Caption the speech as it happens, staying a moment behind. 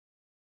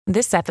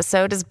This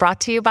episode is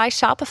brought to you by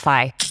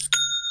Shopify.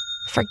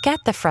 Forget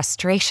the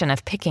frustration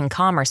of picking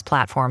commerce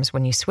platforms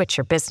when you switch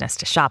your business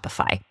to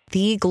Shopify,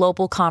 the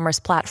global commerce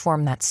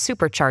platform that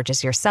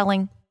supercharges your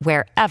selling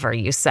wherever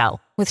you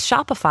sell. With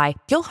Shopify,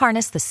 you'll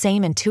harness the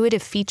same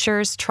intuitive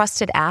features,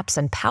 trusted apps,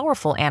 and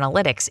powerful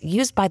analytics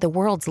used by the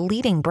world's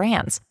leading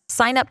brands.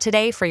 Sign up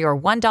today for your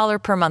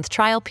 $1 per month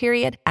trial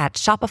period at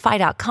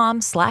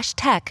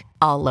shopify.com/tech,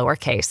 all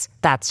lowercase.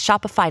 That's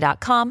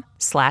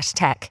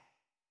shopify.com/tech.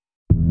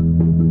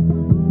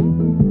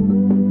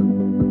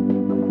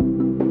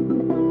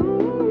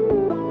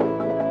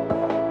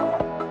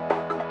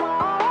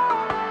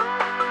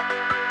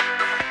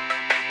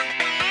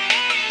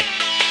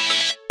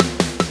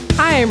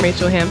 Hi, I'm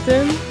Rachel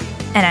Hampton.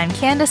 And I'm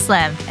Candace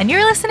Lem, and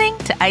you're listening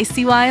to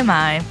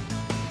ICYMI.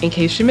 In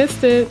case you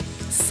missed it,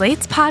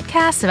 Slate's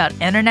podcast about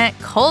internet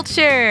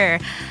culture.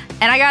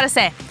 And I gotta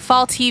say,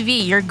 fall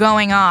TV, you're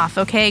going off,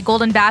 okay?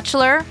 Golden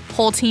Bachelor,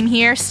 whole team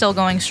here, still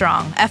going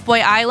strong. F-Boy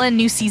Island,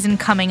 new season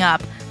coming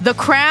up. The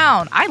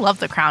Crown, I love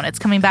The Crown. It's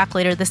coming back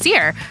later this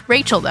year.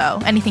 Rachel,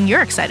 though, anything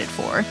you're excited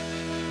for?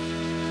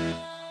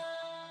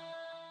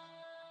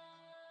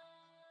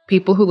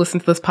 people who listen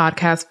to this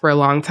podcast for a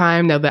long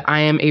time know that I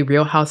am a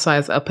Real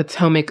Housewives of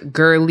Potomac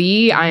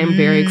girly. I am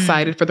very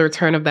excited for the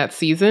return of that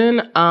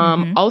season.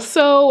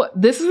 Also,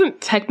 this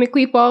isn't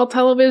technically fall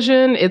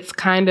television. It's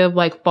kind of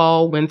like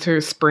fall,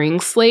 winter, spring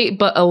slate,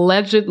 but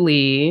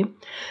allegedly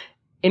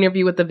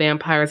Interview with the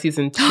Vampire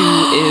season 2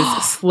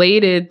 is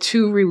slated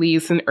to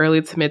release in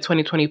early to mid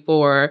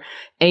 2024.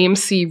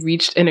 AMC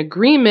reached an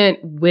agreement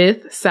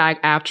with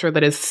SAG-AFTRA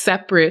that is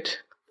separate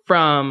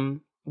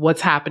from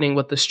what's happening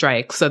with the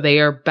strike. So they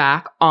are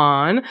back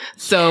on.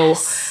 So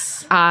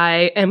yes.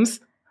 I am so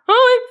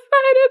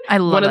excited. I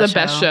love one of the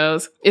best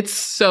shows. It's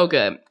so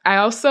good. I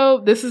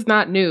also, this is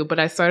not new, but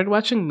I started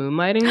watching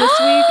Moonlighting this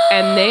week,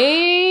 and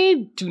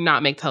they do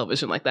not make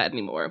television like that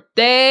anymore.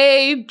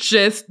 They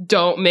just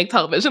don't make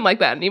television like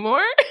that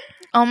anymore.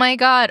 Oh my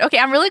God. Okay,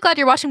 I'm really glad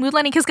you're watching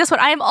Moonlighting, because guess what?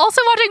 I am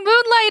also watching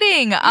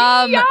Moonlighting.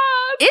 Yes.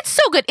 It's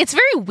so good. It's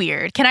very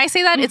weird. Can I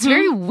say that? It's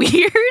very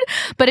weird,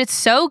 but it's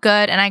so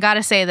good. And I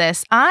gotta say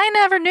this. I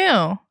never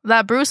knew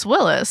that Bruce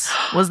Willis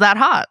was that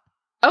hot.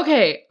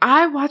 Okay,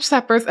 I watched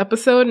that first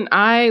episode and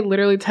I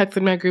literally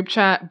texted my group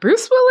chat,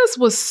 Bruce Willis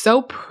was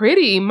so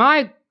pretty.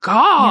 My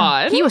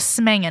God. Yeah, he was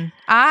smangin'.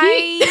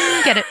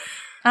 I get it.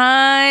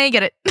 I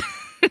get it.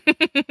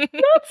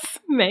 Not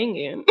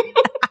smangin'.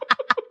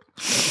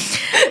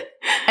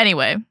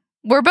 Anyway,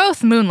 we're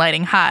both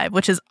Moonlighting Hive,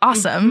 which is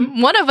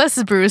awesome. One of us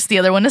is Bruce, the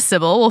other one is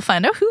Sybil. We'll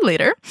find out who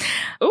later.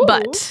 Ooh.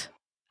 But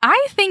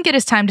I think it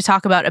is time to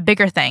talk about a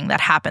bigger thing that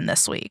happened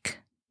this week.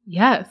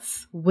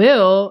 Yes,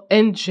 Will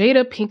and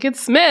Jada Pinkett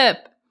Smith.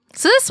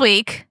 So this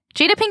week,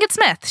 Jada Pinkett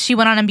Smith, she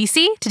went on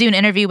NBC to do an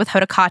interview with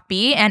Hoda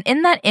Kotb, and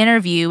in that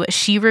interview,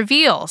 she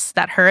reveals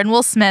that her and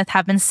Will Smith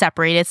have been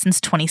separated since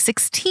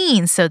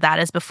 2016. So that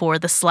is before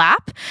the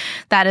slap,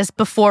 that is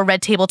before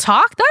Red Table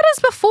Talk, that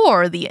is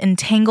before the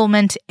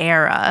entanglement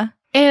era.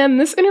 And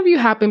this interview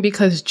happened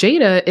because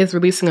Jada is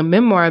releasing a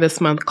memoir this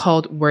month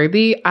called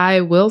Worthy. I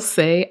will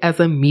say,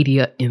 as a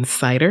media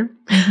insider,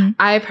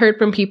 I've heard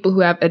from people who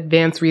have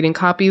advanced reading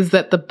copies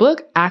that the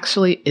book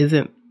actually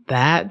isn't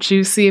that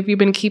juicy if you've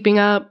been keeping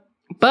up.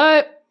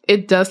 But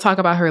it does talk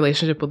about her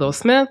relationship with Will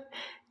Smith.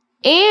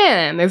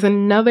 And there's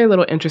another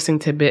little interesting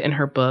tidbit in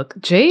her book.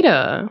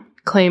 Jada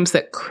claims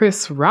that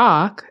Chris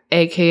Rock,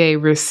 aka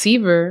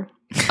receiver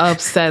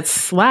of said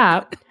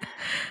slap,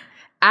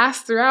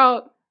 asked her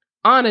out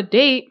on a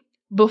date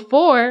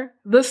before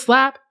the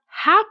slap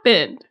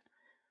happened.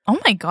 Oh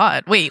my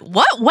God. Wait,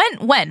 what?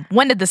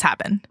 When did this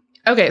happen?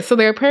 Okay, so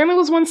there apparently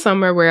was one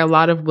summer where a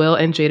lot of Will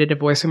and Jada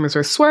divorce rumors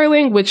were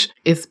swirling, which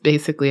is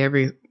basically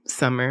every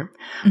summer.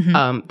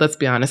 Let's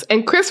be honest.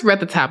 And Chris read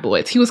the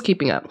tabloids. He was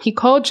keeping up. He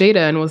called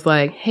Jada and was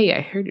like, hey,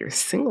 I heard you're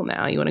single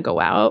now. You want to go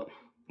out?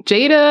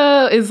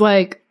 Jada is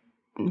like,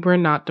 we're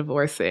not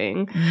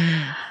divorcing.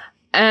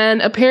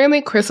 And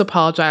apparently Chris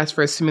apologized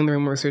for assuming the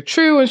rumors are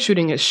true and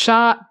shooting his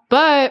shot.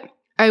 But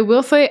I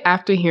will say,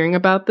 after hearing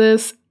about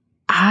this,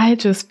 I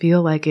just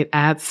feel like it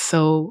adds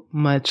so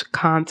much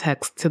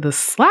context to the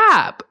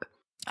slap.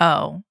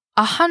 Oh,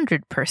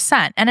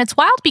 100%. And it's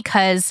wild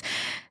because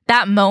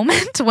that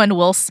moment when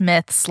Will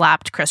Smith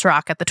slapped Chris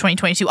Rock at the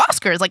 2022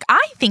 Oscars, like,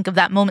 I think of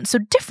that moment so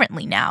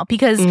differently now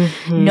because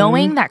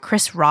knowing that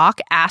Chris Rock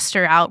asked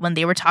her out when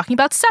they were talking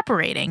about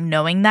separating,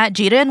 knowing that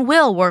Jada and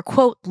Will were,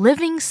 quote,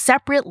 living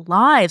separate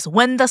lives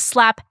when the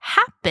slap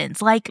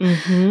happens. Like,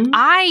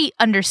 I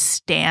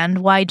understand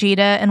why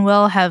Jada and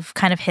Will have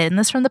kind of hidden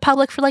this from the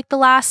public for like the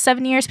last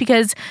 7 years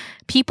because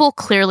people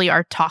clearly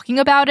are talking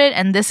about it.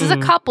 And this is a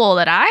couple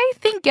that I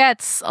think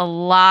gets a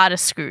lot of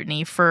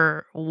scrutiny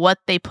for what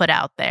they put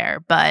out there.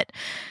 But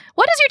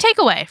what is your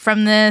takeaway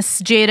from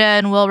this Jada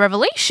and Will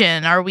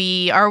revelation? Are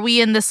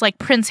we in this like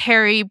Prince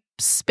Harry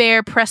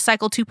spare press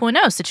cycle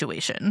 2.0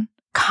 situation?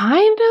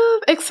 Kind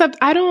of, except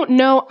I don't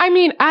know. I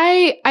mean,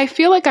 I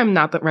feel like I'm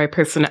not the right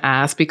person to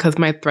ask because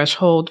my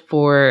threshold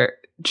for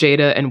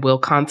Jada and Will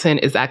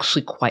content is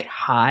actually quite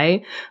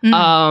high.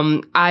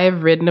 I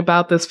have written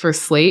about this for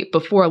Slate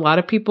before. A lot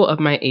of people of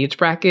my age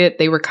bracket,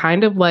 they were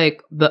kind of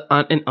like the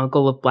aunt and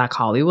uncle of Black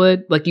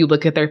Hollywood. Like, you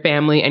look at their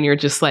family and you're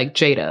just like,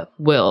 Jada,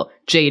 Will,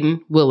 Jaden,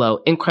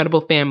 Willow,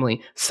 incredible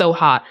family, so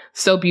hot,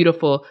 so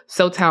beautiful,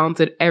 so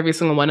talented, every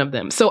single one of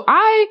them. So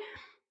I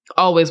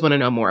always want to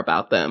know more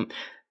about them.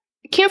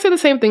 Can't say the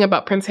same thing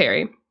about Prince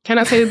Harry.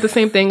 Cannot say the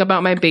same thing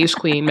about my beige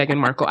queen, Meghan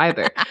Markle,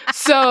 either.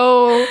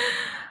 So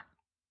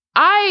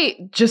I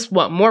just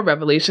want more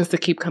revelations to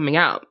keep coming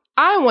out.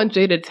 I want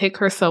Jada to take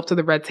herself to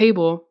the red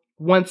table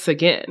once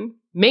again,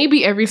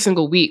 maybe every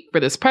single week for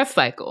this press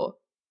cycle.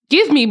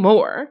 Give me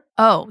more.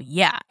 Oh,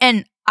 yeah.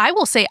 And I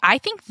will say, I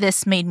think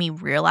this made me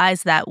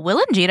realize that Will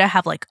and Jada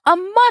have like a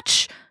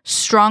much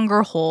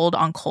stronger hold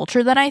on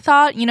culture than I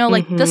thought. You know,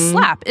 like the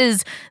slap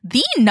is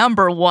the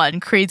number one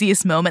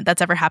craziest moment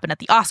that's ever happened at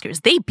the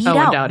Oscars. They beat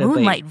out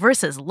Moonlight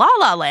versus La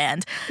La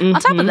Land. On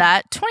top of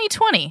that,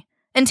 2020.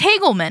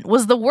 Entanglement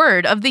was the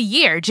word of the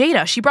year.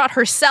 Jada, she brought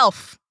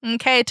herself,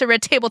 okay, to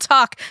Red Table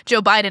Talk.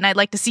 Joe Biden, I'd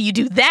like to see you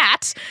do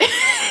that.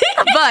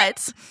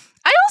 But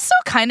I also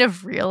kind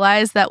of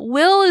realized that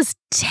Will is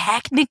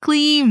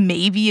technically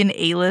maybe an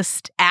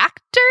A-list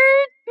actor.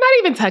 Not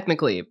even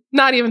technically.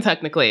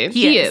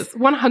 He is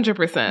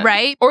 100%.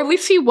 Right? Or at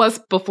least he was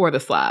before the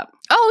slap.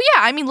 Oh,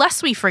 yeah. I mean,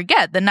 lest we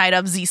forget, the night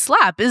of the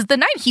slap is the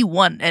night he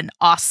won an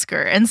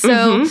Oscar. And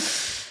so...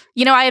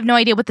 You know, I have no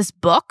idea what this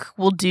book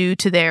will do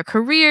to their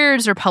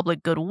careers or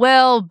public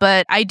goodwill,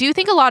 but I do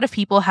think a lot of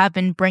people have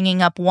been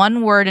bringing up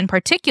one word in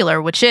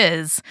particular, which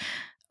is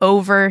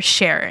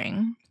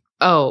oversharing.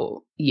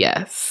 Oh,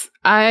 yes.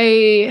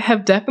 I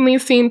have definitely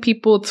seen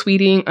people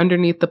tweeting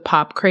underneath the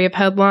Pop Crave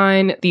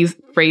headline these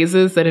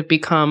phrases that have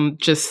become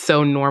just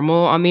so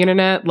normal on the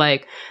internet,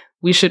 like,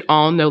 we should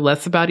all know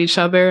less about each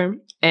other,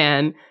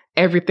 and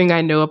everything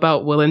I know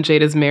about Will and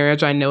Jada's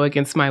marriage, I know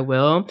against my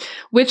will,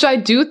 which I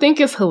do think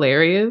is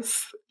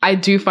hilarious. I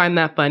do find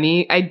that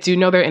funny. I do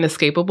know they're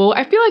inescapable.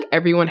 I feel like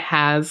everyone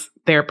has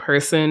their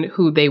person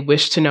who they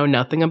wish to know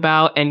nothing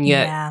about, and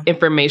yet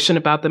information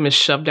about them is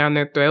shoved down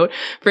their throat.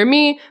 For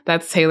me,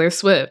 that's Taylor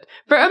Swift.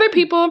 For other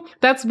people,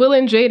 that's Will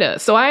and Jada.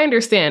 So I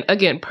understand.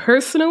 Again,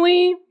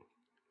 personally,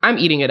 I'm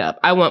eating it up.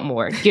 I want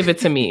more. Give it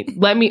to me.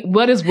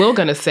 What is Will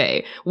going to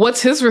say? What's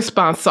his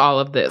response to all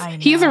of this?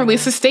 He hasn't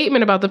released a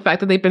statement about the fact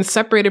that they've been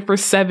separated for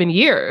 7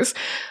 years.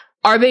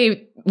 Are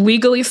they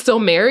legally still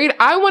married?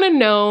 I want to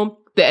know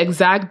the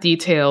exact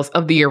details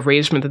of the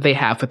arrangement that they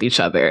have with each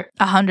other.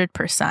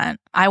 100%.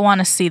 I want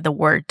to see the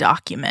Word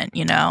document,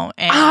 you know?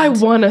 And I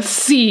want to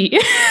see.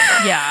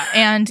 Yeah.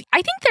 And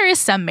I think there is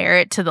some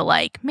merit to the,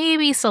 like,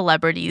 maybe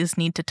celebrities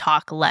need to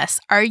talk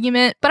less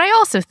argument. But I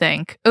also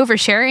think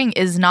oversharing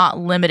is not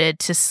limited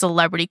to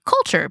celebrity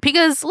culture.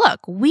 Because,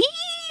 look, we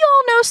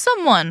all know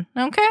someone,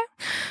 okay,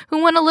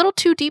 who went a little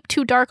too deep,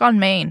 too dark on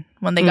Maine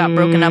when they got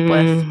broken up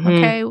with,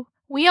 okay?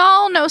 We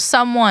all know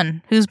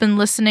someone who's been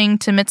listening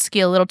to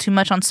Mitski a little too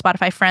much on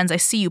Spotify Friends. I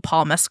see you,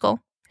 Paul Mescal.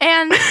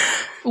 And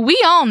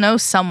we all know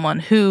someone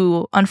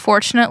who,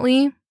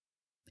 unfortunately,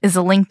 is a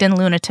LinkedIn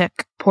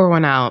lunatic. Pour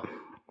one out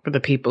for the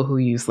people who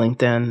use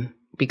LinkedIn,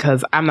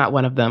 because I'm not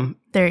one of them.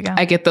 There you go.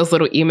 I get those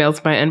little emails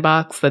in my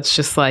inbox that's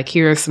just like,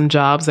 here are some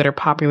jobs that are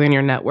popular in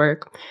your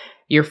network.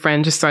 Your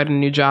friend just started a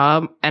new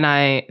job, and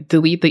I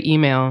delete the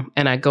email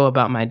and I go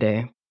about my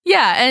day.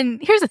 Yeah, and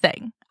here's the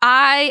thing.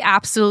 I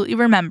absolutely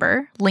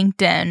remember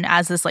LinkedIn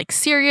as this like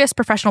serious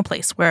professional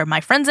place where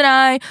my friends and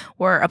I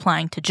were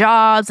applying to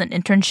jobs and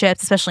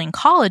internships, especially in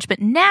college.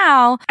 But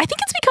now I think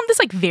it's become this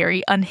like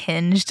very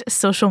unhinged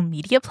social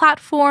media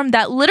platform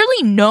that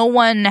literally no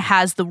one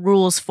has the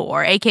rules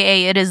for,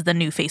 aka it is the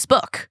new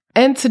Facebook.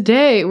 And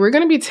today we're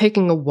going to be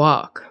taking a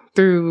walk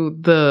through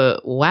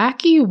the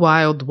wacky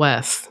Wild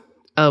West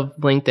of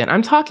LinkedIn.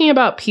 I'm talking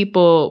about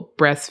people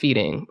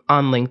breastfeeding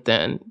on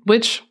LinkedIn,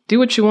 which do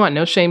what you want,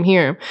 no shame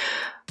here.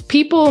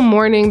 People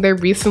mourning their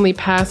recently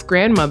passed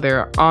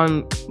grandmother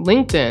on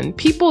LinkedIn.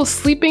 People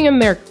sleeping in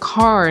their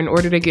car in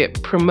order to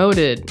get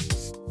promoted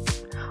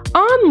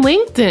on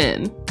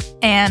LinkedIn.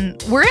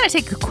 And we're going to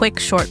take a quick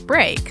short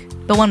break,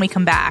 but when we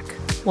come back,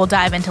 we'll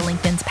dive into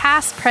LinkedIn's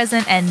past,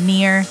 present, and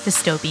near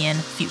dystopian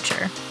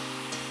future.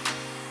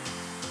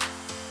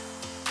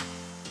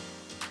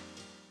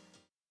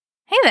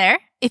 Hey there.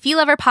 If you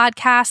love our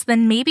podcast,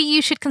 then maybe you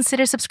should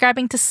consider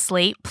subscribing to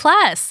Slate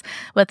Plus.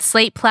 With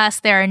Slate Plus,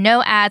 there are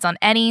no ads on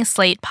any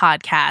Slate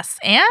podcasts,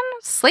 and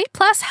Slate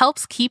Plus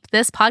helps keep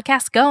this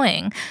podcast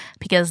going,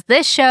 because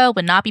this show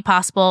would not be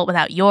possible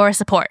without your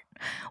support.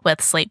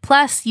 With Slate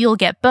Plus, you'll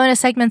get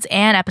bonus segments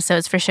and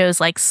episodes for shows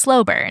like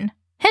Slow Burn,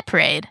 Hit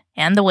Parade,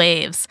 and The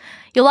Waves.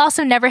 You'll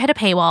also never hit a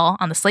paywall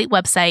on the Slate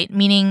website,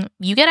 meaning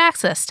you get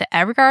access to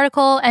every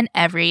article and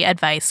every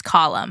advice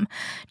column.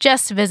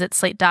 Just visit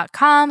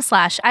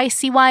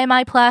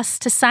slate.com/ICYMI Plus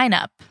to sign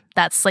up.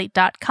 That's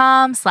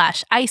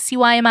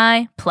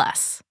slate.com/ICYMI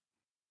Plus.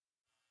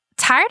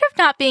 Tired of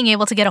not being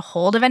able to get a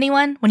hold of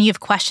anyone when you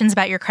have questions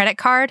about your credit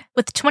card?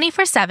 With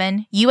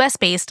 24/7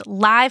 US-based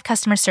live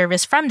customer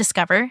service from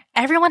Discover,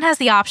 everyone has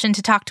the option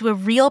to talk to a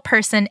real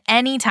person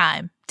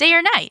anytime, day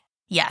or night.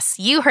 Yes,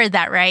 you heard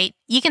that right.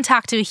 You can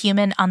talk to a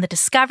human on the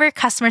Discover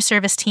customer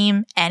service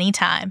team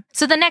anytime.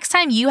 So the next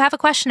time you have a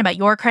question about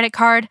your credit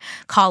card,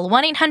 call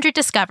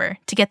 1-800-DISCOVER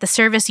to get the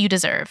service you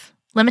deserve.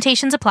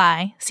 Limitations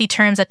apply. See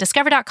terms at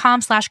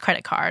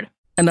discover.com/creditcard.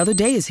 Another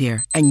day is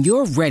here, and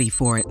you're ready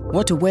for it.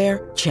 What to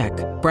wear? Check.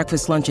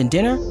 Breakfast, lunch, and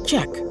dinner?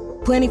 Check.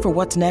 Planning for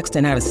what's next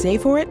and how to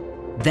save for it?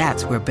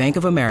 That's where Bank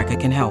of America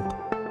can help.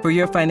 For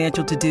your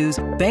financial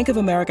to-dos, Bank of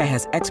America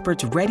has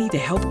experts ready to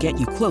help get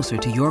you closer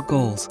to your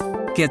goals.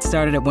 Get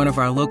started at one of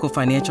our local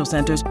financial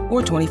centers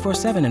or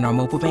 24/7 in our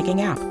mobile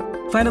banking app.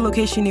 Find a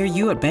location near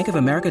you at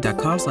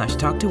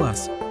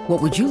bankofamerica.com/talktous.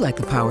 What would you like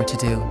the power to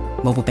do?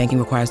 Mobile banking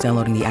requires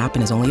downloading the app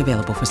and is only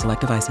available for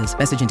select devices.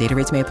 Message and data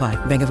rates may apply.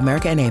 Bank of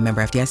America N.A.,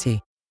 member FDIC.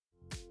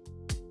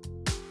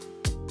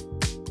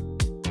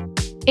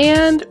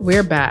 And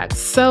we're back.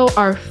 So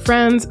our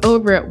friends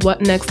over at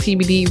What Next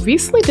TBD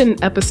recently did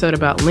an episode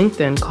about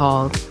LinkedIn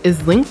called Is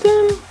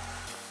LinkedIn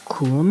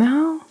Cool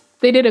Now?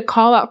 They did a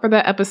call out for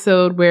that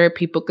episode where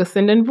people could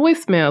send in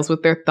voicemails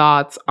with their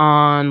thoughts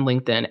on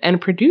LinkedIn.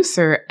 And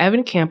producer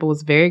Evan Campbell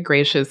was very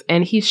gracious,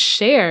 and he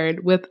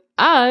shared with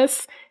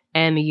us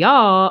and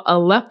y'all a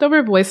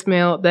leftover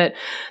voicemail that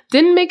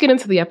didn't make it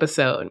into the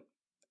episode.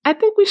 I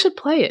think we should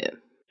play it.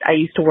 I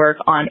used to work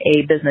on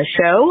a business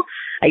show.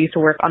 I used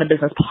to work on a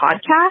business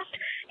podcast.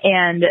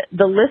 And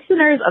the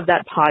listeners of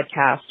that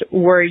podcast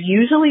were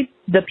usually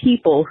the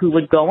people who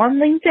would go on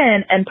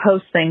LinkedIn and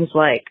post things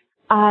like,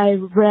 I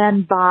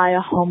ran by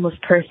a homeless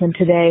person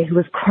today who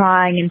was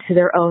crying into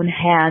their own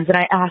hands, and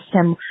I asked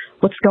him,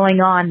 what's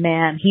going on,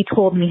 man? He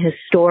told me his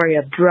story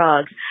of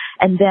drugs,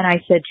 and then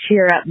I said,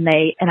 cheer up,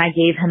 mate, and I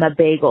gave him a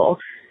bagel.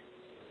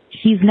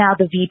 He's now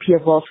the VP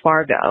of Wells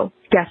Fargo.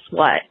 Guess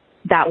what?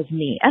 That was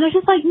me. And I was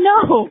just like,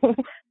 no.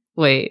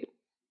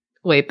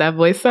 Wait, that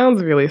voice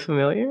sounds really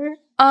familiar.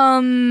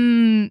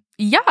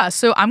 Yeah,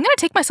 so I'm going to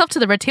take myself to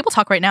the Red Table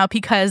Talk right now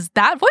because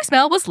that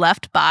voicemail was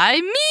left by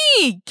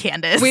me,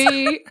 Candace.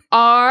 We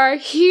are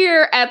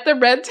here at the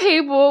Red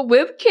Table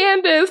with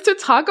Candace to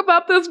talk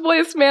about this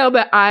voicemail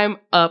that I'm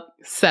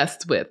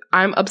obsessed with.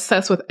 I'm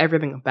obsessed with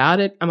everything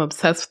about it. I'm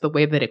obsessed with the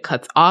way that it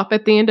cuts off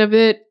at the end of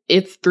it.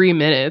 It's 3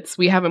 minutes.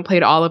 We haven't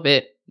played all of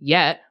it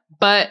yet,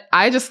 but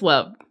I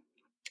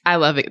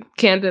love it.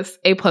 Candace,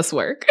 A+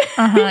 work.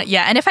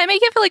 Yeah, and if I may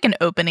give like an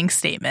opening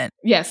statement.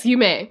 Yes, you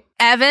may.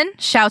 Evan,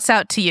 shouts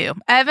out to you.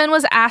 Evan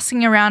was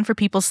asking around for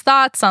people's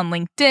thoughts on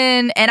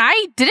LinkedIn, and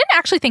I didn't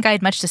actually think I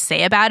had much to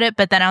say about it,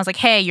 but then I was like,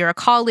 hey, you're a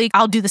colleague.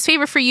 I'll do this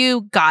favor for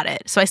you. Got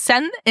it. So I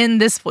send in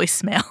this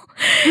voicemail,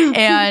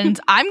 and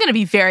I'm going to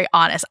be very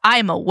honest.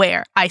 I'm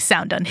aware I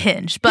sound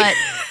unhinged, but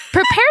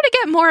prepare to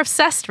get more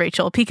obsessed,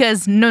 Rachel,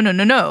 because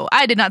no.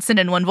 I did not send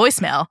in one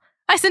voicemail.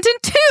 I sent in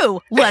 2.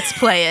 Let's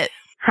play it.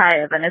 Hi,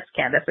 Evan. It's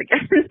Candace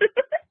again.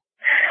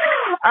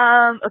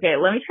 Okay,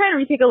 let me try and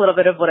retake a little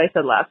bit of what I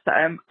said last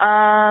time.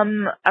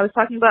 I was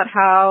talking about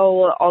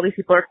how all these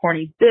people are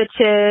corny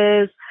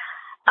bitches.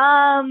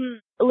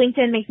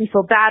 LinkedIn makes me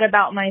feel bad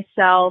about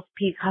myself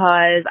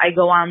because I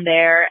go on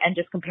there and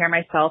just compare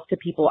myself to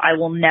people I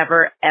will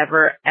never,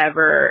 ever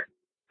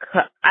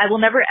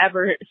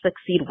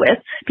succeed with,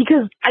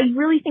 because I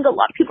really think a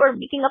lot of people are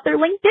making up their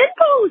LinkedIn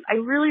posts. I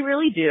really,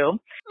 really do.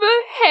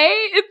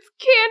 Hey, it's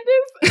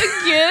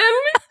Candace again.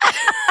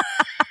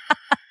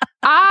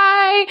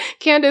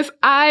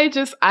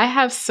 I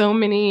have so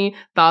many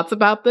thoughts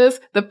about this.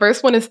 The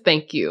first one is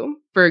thank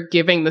you for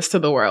giving this to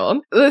the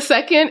world. The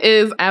second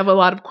is I have a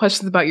lot of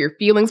questions about your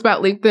feelings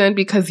about LinkedIn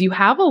because you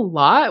have a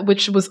lot,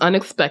 which was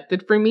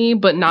unexpected for me,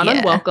 but not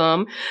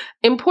unwelcome.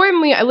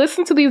 Importantly, I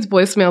listened to these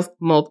voicemails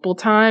multiple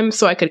times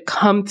so I could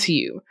come to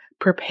you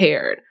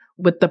prepared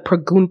with the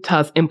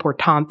preguntas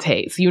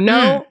importantes. You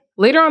know,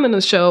 later on in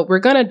the show, we're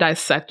going to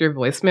dissect your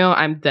voicemail.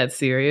 I'm dead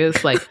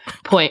serious, like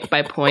point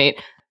by point.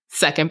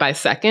 Second by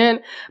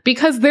second,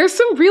 because there's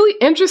some really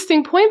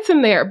interesting points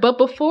in there. But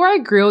before I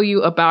grill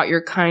you about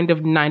your kind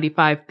of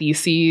 95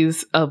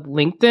 theses of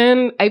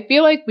LinkedIn, I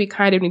feel like we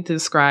kind of need to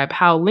describe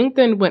how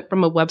LinkedIn went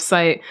from a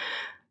website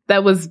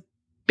that was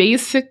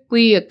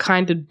basically a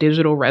kind of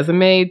digital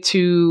resume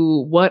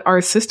to what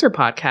our sister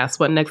podcast,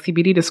 What Next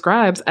TBD,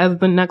 describes as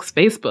the next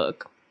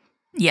Facebook.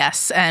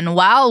 Yes, and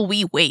while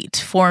we wait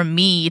for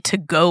me to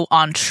go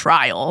on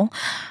trial,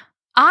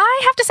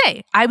 I have to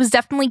say, I was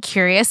definitely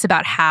curious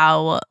about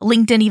how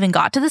LinkedIn even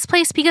got to this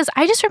place, because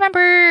I just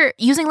remember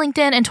using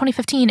LinkedIn in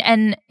 2015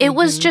 and it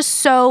was just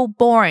so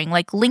boring.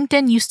 Like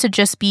LinkedIn used to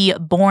just be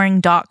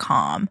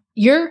boring.com.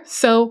 You're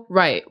so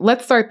right.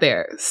 Let's start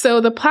there. So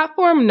the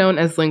platform known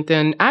as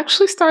LinkedIn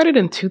actually started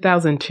in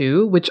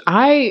 2002, which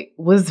I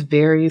was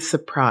very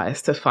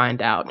surprised to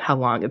find out how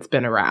long it's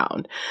been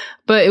around.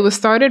 But it was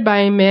started by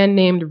a man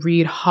named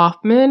Reid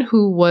Hoffman,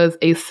 who was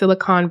a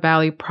Silicon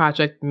Valley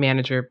project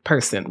manager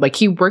person. Like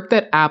he worked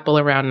at Apple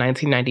around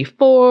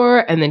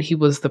 1994, and then he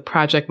was the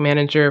project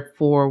manager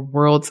for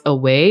Worlds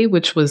Away,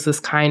 which was this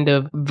kind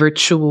of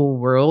virtual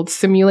world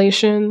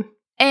simulation.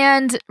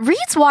 And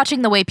Reid's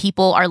watching the way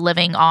people are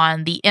living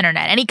on the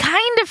internet, and he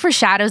kind of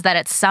foreshadows that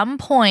at some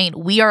point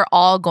we are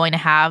all going to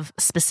have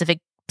specific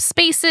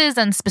spaces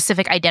and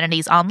specific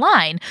identities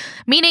online,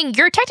 meaning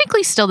you're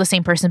technically still the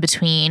same person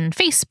between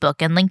Facebook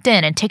and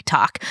LinkedIn and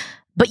TikTok.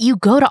 But you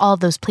go to all of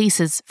those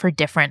places for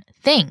different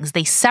things.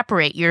 They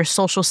separate your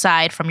social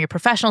side from your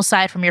professional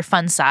side from your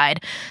fun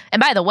side. And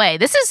by the way,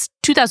 this is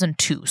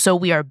 2002, so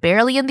we are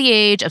barely in the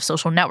age of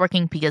social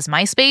networking because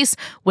MySpace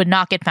would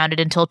not get founded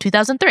until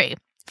 2003.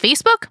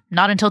 Facebook,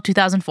 not until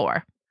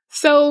 2004.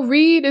 So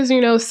Reed is,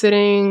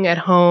 sitting at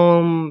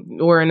home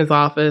or in his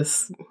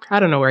office. I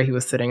don't know where he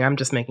was sitting. I'm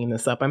just making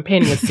this up. I'm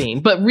painting a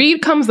scene. But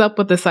Reed comes up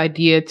with this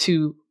idea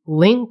to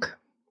link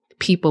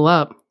people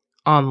up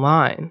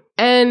online.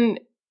 And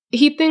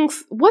he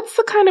thinks, what's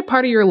the kind of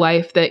part of your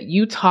life that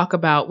you talk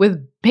about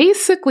with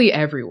basically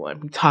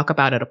everyone? You talk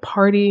about at a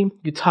party,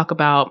 you talk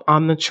about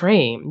on the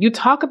train, you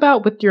talk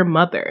about with your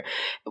mother.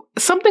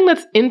 Something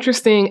that's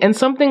interesting and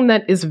something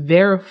that is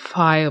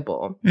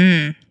verifiable.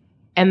 And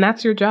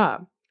that's your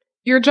job.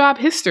 Your job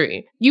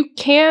history. You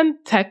can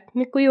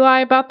technically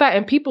lie about that,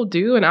 and people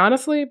do. And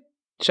honestly,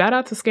 shout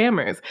out to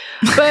scammers.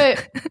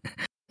 But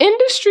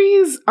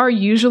industries are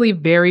usually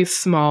very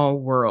small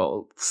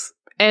worlds.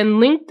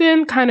 And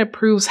LinkedIn kind of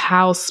proves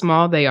how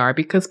small they are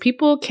because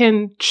people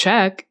can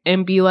check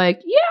and be like,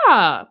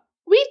 yeah,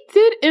 we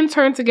did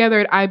intern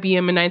together at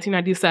IBM in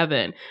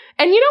 1997.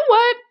 And you know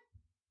what?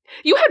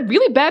 You had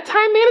really bad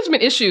time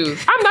management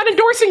issues. I'm not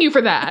endorsing you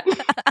for that.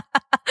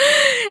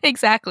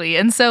 Exactly.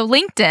 And so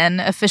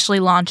LinkedIn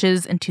officially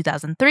launches in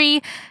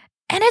 2003.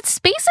 And it's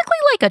basically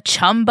like a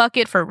chum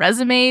bucket for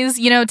resumes.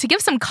 To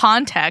give some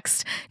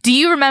context, do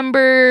you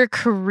remember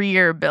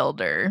Career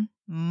Builder?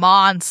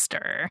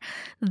 Monster.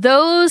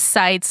 Those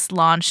sites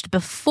launched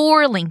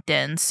before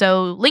LinkedIn,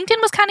 so LinkedIn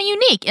was kind of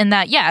unique in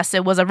that, yes,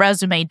 it was a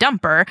resume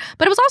dumper,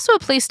 but it was also a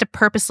place to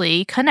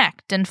purposely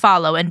connect and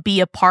follow and be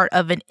a part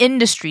of an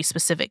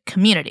industry-specific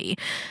community.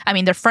 I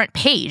mean, their front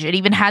page, it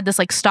even had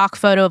this stock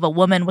photo of a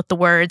woman with the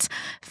words,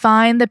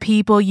 "Find the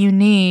people you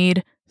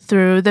need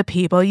through the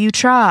people you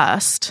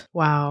trust."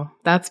 Wow,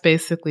 that's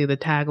basically the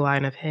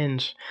tagline of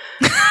Hinge.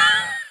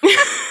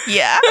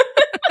 Yeah.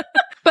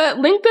 But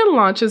LinkedIn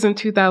launches in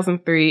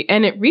 2003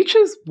 and it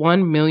reaches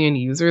 1 million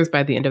users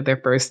by the end of their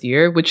first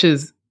year, which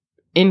is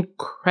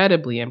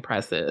incredibly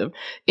impressive.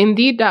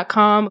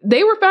 Indeed.com,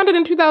 they were founded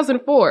in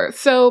 2004.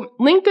 So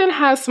LinkedIn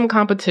has some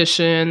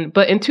competition,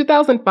 but in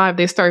 2005,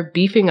 they start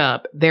beefing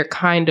up their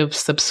kind of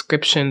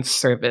subscription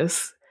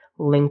service,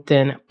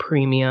 LinkedIn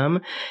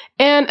Premium.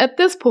 And at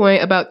this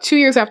point, about 2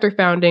 years after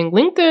founding,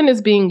 LinkedIn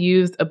is being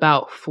used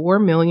about 4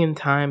 million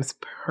times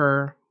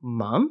per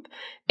month.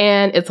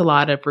 And it's a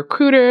lot of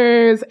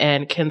recruiters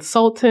and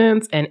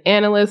consultants and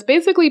analysts,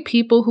 basically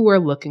people who are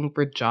looking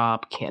for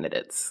job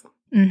candidates.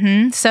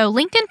 So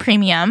LinkedIn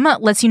Premium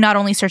lets you not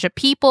only search up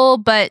people,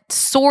 but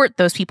sort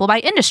those people by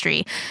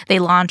industry. They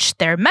launched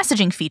their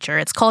messaging feature.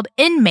 It's called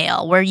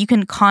InMail, where you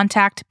can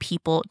contact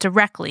people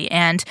directly.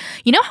 And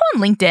you know how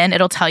on LinkedIn,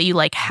 it'll tell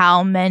you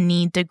how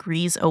many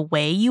degrees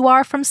away you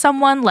are from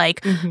someone?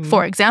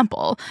 For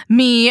example,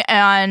 me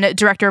and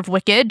director of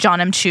Wicked,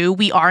 John M. Chu,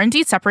 we are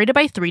indeed separated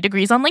by 3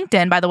 degrees on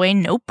LinkedIn, by the way,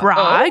 no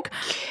brag.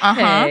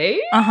 Okay.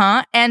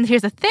 And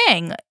here's the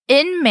thing.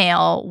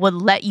 InMail would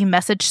let you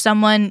message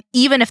someone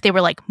even if they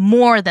were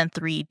more than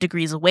 3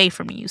 degrees away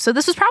from you. So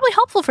this was probably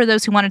helpful for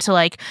those who wanted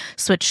to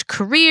switch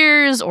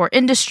careers or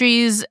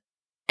industries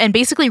and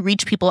basically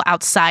reach people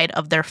outside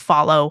of their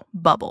follow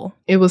bubble.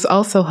 It was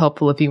also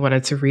helpful if you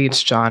wanted to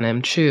reach John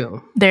M.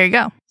 Chu. There you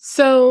go.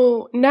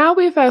 So now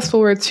we fast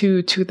forward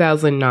to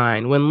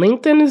 2009 when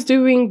LinkedIn is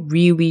doing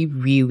really,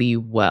 really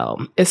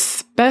well,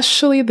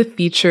 especially the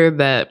feature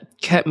that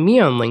kept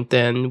me on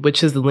LinkedIn,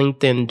 which is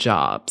LinkedIn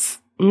Jobs.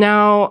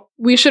 Now,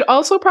 we should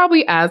also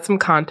probably add some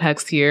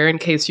context here in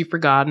case you've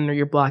forgotten or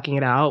you're blocking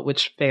it out,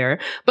 which fair.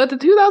 But the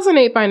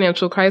 2008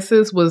 financial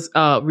crisis was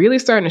really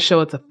starting to show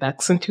its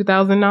effects in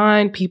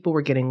 2009. People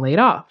were getting laid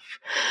off.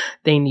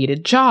 They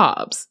needed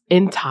jobs.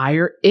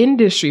 Entire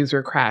industries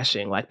were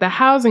crashing, like the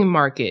housing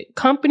market.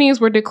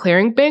 Companies were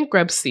declaring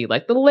bankruptcy,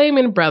 like the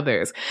Lehman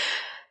Brothers.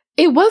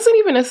 It wasn't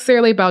even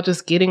necessarily about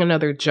just getting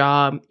another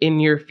job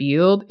in your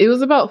field. It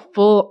was about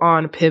full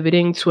on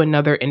pivoting to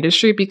another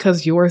industry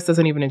because yours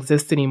doesn't even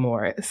exist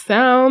anymore. It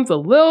sounds a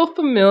little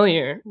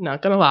familiar,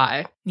 not gonna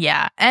lie.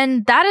 Yeah,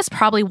 and that is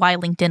probably why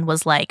LinkedIn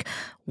was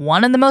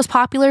one of the most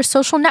popular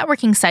social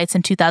networking sites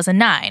in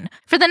 2009.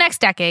 For the next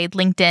decade,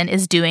 LinkedIn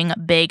is doing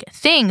big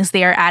things.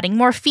 They are adding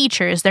more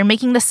features. They're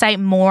making the site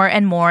more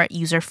and more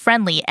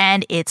user-friendly,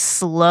 and it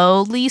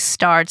slowly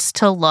starts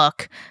to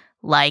look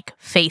like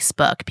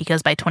Facebook,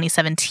 because by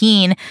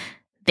 2017,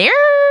 they're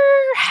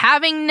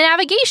having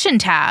navigation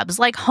tabs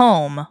like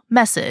home,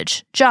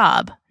 message,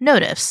 job,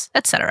 notice,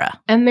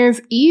 etc. And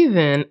there's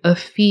even a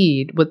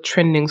feed with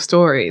trending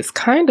stories,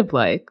 kind of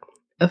like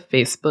a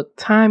Facebook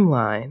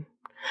timeline.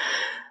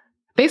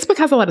 Facebook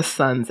has a lot of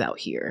sons out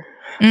here.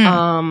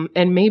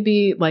 And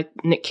maybe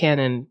Nick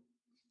Cannon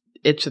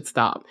it should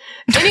stop.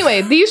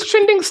 Anyway, these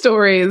trending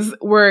stories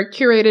were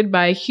curated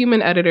by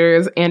human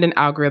editors and an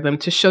algorithm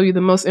to show you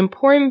the most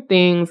important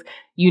things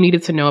you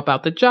needed to know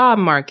about the job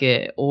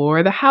market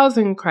or the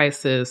housing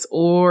crisis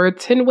or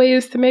 10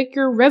 ways to make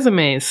your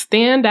resume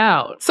stand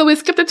out. So we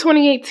skipped to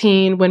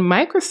 2018 when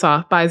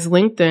Microsoft buys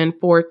LinkedIn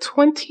for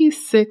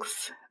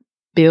 $26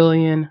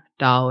 billion.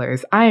 I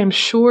am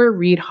sure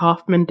Reid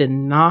Hoffman did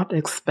not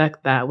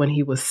expect that when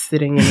he was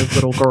sitting in his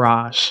little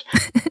garage.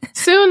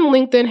 Soon,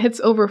 LinkedIn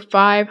hits over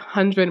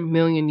 500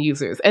 million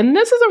users. And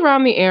this is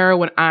around the era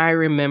when I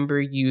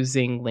remember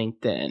using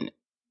LinkedIn.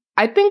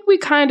 I think we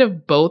kind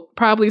of both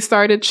probably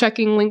started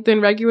checking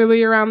LinkedIn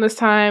regularly around this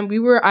time. We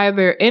were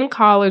either in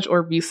college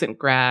or recent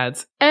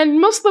grads.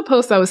 And most of the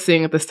posts I was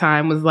seeing at this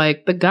time was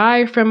like the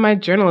guy from my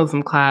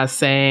journalism class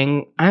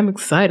saying, I'm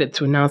excited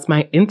to announce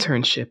my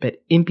internship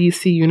at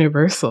NBC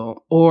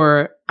Universal.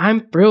 Or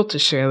I'm thrilled to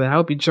share that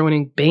I'll be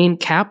joining Bain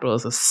Capital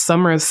as a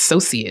summer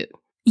associate.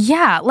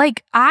 Yeah,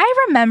 like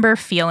I remember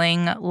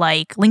feeling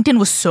like LinkedIn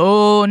was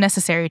so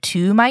necessary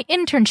to my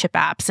internship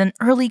apps and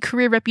early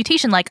career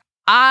reputation. Like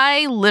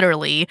I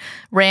literally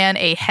ran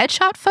a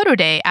headshot photo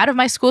day out of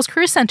my school's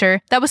career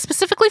center that was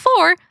specifically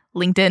for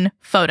LinkedIn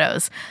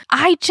photos.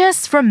 I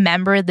just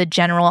remember the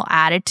general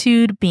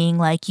attitude being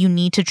like, you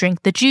need to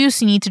drink the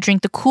juice, you need to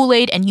drink the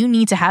Kool-Aid, and you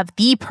need to have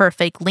the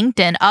perfect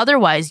LinkedIn.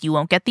 Otherwise, you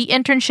won't get the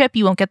internship,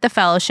 you won't get the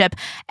fellowship.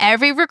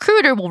 Every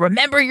recruiter will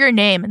remember your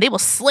name and they will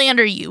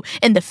slander you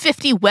in the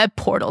 50 web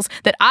portals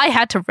that I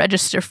had to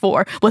register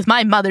for with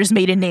my mother's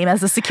maiden name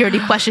as a security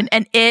question,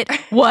 and it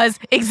was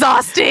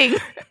exhausting.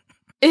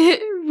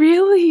 It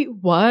really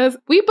was.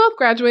 We both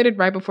graduated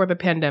right before the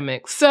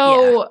pandemic.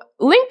 So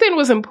LinkedIn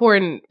was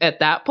important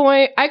at that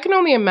point. I can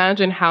only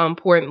imagine how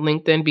important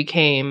LinkedIn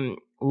became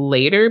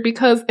later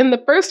because in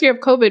the first year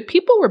of COVID,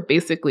 people were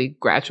basically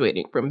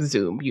graduating from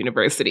Zoom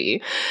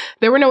University.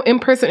 There were no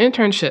in-person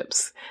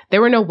internships.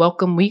 There were no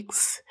welcome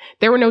weeks.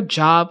 There were no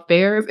job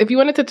fairs. If you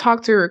wanted to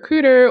talk to a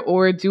recruiter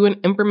or do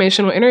an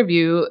informational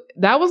interview,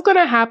 that was going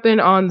to happen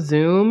on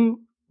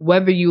Zoom,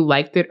 whether you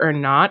liked it or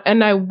not.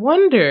 And I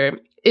wonder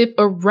if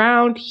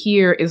around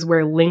here is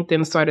where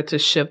LinkedIn started to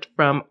shift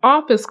from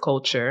office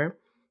culture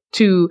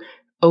to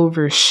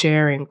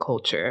oversharing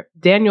culture.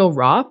 Daniel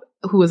Roth,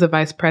 who was a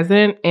vice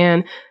president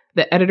and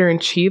the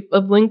editor-in-chief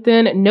of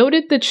LinkedIn,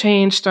 noted the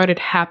change started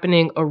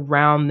happening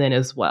around then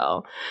as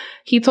well.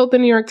 He told the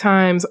New York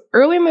Times,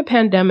 early in the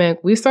pandemic,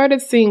 we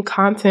started seeing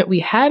content we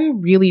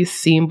hadn't really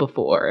seen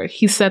before.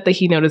 He said that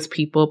he noticed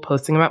people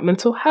posting about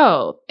mental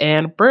health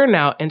and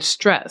burnout and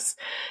stress.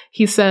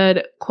 He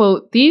said,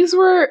 quote, these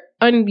were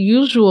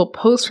unusual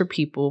posts for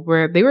people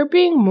where they were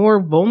being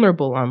more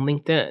vulnerable on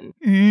LinkedIn.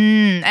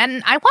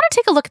 And I want to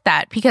take a look at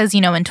that because,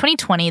 you know, in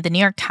 2020, the New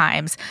York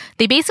Times,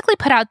 they basically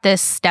put out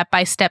this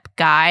step-by-step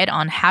guide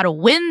on how to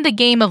win the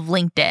game of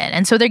LinkedIn.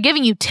 And so they're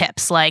giving you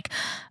tips like,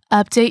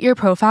 update your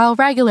profile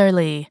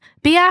regularly,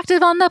 be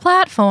active on the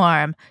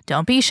platform,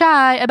 don't be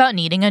shy about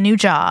needing a new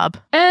job.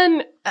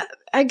 And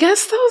I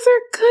guess those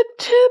are good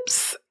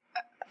tips.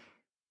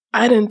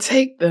 I didn't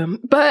take them,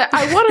 but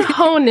I want to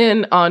hone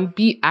in on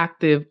be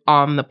active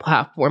on the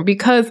platform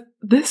because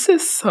this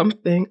is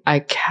something I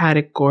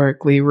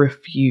categorically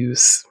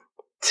refuse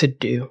to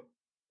do.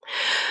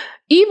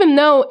 Even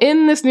though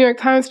in this New York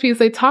Times piece,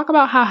 they talk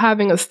about how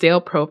having a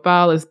stale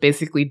profile is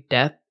basically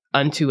death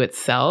unto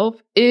itself.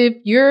 If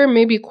you're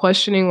maybe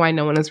questioning why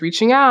no one is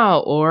reaching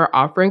out or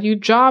offering you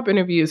job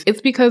interviews,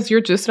 it's because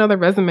you're just another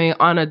resume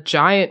on a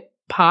giant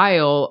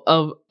pile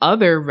of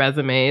other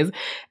resumes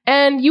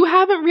and you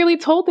haven't really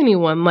told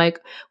anyone, like,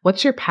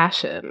 what's your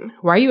passion?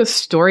 Why are you a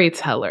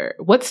storyteller?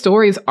 What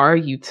stories are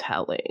you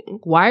telling?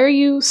 Why are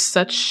you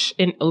such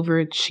an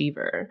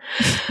overachiever?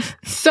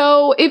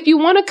 So if you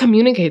want to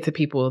communicate to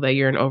people that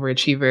you're an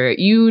overachiever,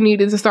 you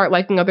needed to start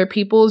liking other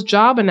people's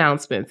job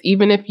announcements,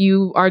 even if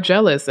you are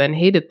jealous and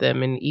hated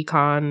them in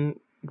Econ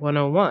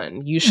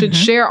 101. You should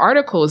share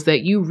articles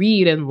that you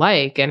read and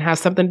like and have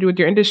something to do with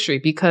your industry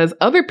because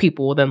other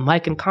people will then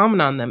like and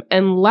comment on them.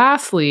 And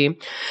lastly,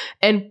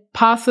 and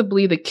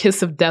possibly the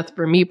kiss of death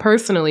for me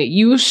personally,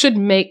 you should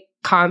make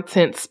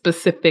content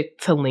specific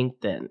to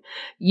LinkedIn.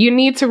 You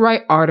need to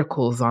write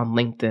articles on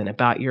LinkedIn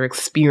about your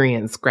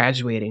experience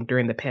graduating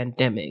during the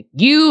pandemic.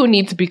 You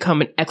need to become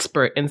an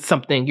expert in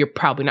something you're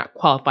probably not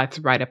qualified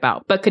to write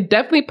about, but could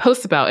definitely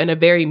post about in a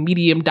very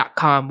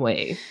medium.com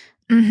way.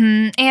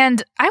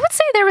 And I would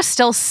say there was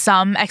still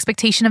some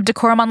expectation of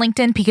decorum on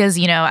LinkedIn because,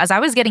 you know, as I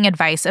was getting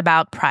advice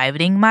about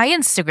privating my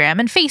Instagram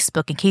and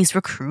Facebook in case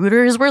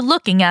recruiters were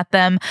looking at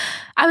them,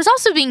 I was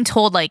also being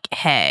told, like,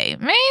 hey,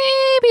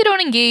 maybe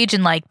don't engage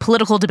in, like,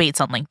 political debates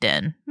on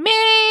LinkedIn.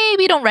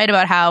 Maybe don't write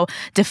about how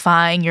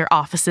defying your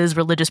office's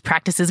religious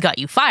practices got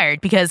you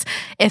fired because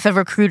if a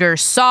recruiter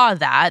saw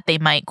that, they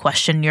might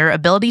question your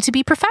ability to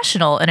be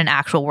professional in an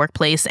actual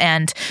workplace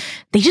and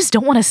they just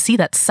don't want to see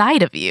that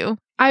side of you.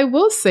 I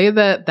will say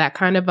that that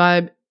kind of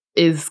vibe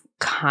is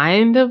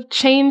kind of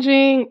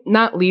changing,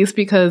 not least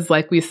because,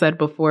 like we said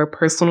before,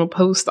 personal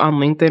posts on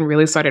LinkedIn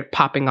really started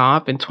popping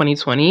off in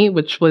 2020,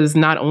 which was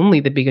not only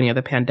the beginning of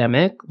the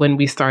pandemic, when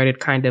we started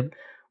kind of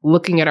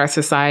looking at our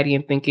society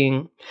and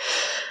thinking,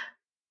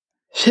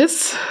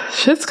 shit's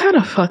kind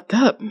of fucked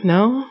up,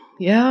 no?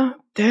 Yeah,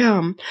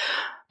 damn.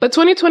 But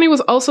 2020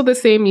 was also the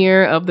same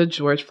year of the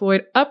George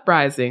Floyd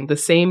uprising, the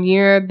same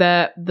year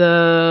that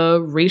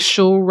the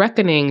racial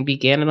reckoning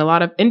began in a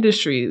lot of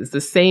industries,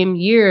 the same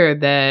year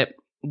that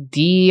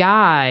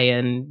DEI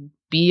and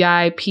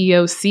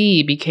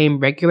BIPOC became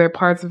regular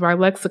parts of our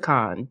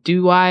lexicon.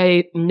 Do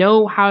I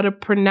know how to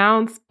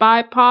pronounce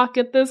BIPOC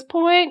at this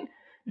point?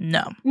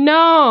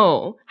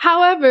 No.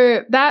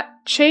 However, that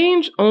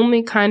change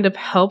only kind of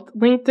helped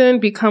LinkedIn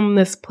become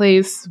this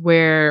place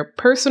where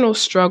personal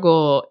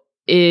struggle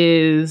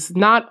is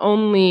not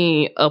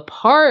only a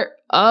part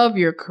of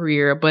your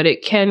career, but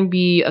it can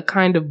be a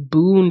kind of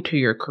boon to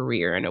your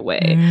career in a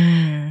way.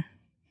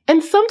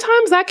 And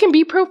sometimes that can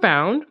be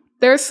profound.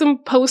 There's some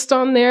posts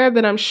on there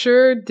that I'm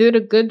sure did a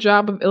good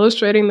job of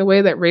illustrating the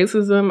way that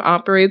racism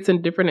operates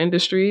in different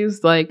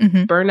industries. Like,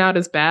 burnout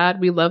is bad.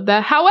 We love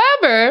that.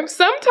 However,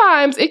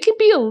 sometimes it can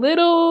be a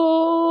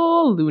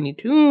little Looney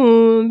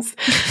Tunes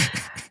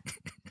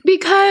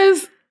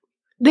because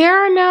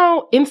there are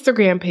now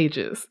Instagram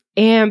pages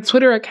and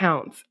Twitter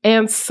accounts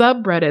and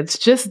subreddits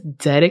just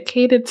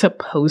dedicated to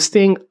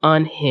posting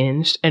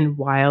unhinged and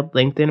wild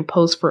LinkedIn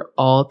posts for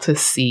all to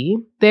see.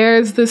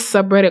 There's this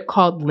subreddit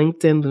called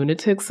LinkedIn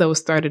Lunatics that was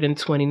started in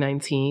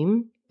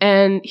 2019.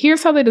 And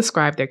here's how they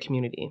describe their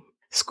community.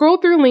 Scroll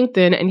through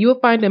LinkedIn and you will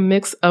find a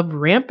mix of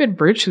rampant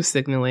virtue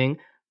signaling,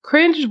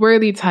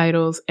 cringe-worthy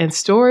titles, and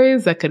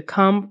stories that could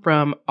come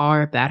from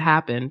 "Or That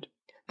Happened."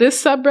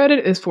 This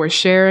subreddit is for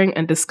sharing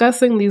and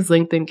discussing these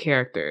LinkedIn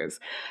characters.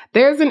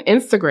 There's an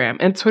Instagram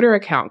and Twitter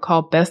account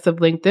called Best of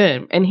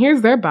LinkedIn, and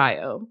here's their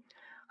bio.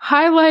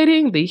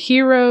 Highlighting the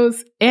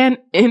heroes and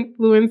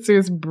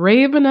influencers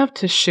brave enough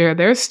to share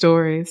their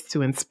stories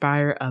to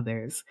inspire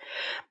others.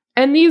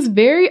 And these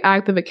very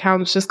active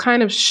accounts just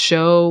kind of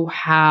show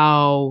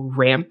how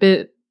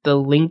rampant the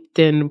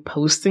LinkedIn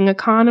posting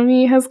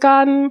economy has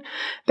gotten.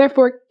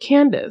 Therefore,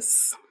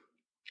 Candace,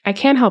 I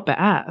can't help but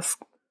ask,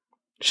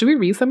 should we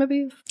read some of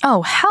these?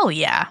 Oh, hell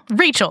yeah.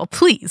 Rachel,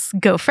 please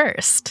go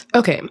first.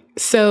 Okay,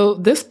 so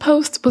this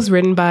post was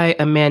written by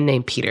a man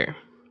named Peter.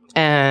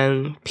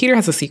 And Peter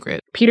has a secret.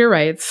 Peter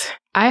writes,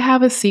 "I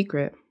have a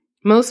secret.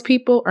 Most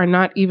people are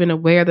not even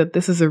aware that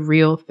this is a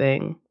real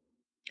thing.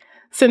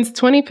 Since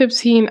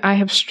 2015, I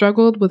have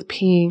struggled with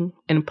peeing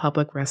in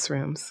public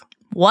restrooms."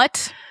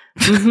 What?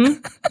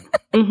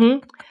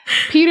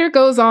 Peter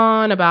goes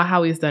on about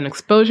how he's done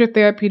exposure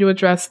therapy to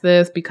address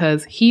this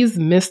because he's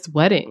missed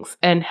weddings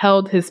and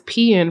held his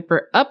pee in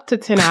for up to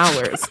 10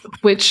 hours,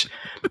 which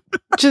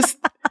just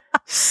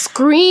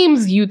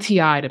screams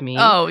UTI to me.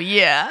 Oh,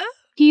 yeah.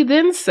 He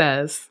then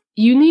says,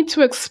 "You need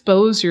to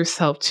expose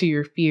yourself to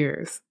your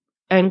fears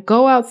and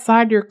go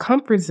outside your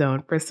comfort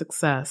zone for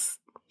success."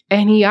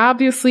 And he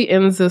obviously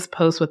ends this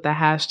post with the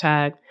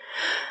hashtag,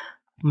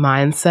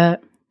 "Mindset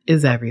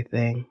is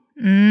everything."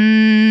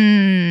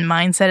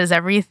 Mindset is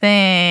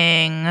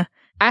everything.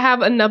 I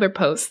have another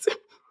post.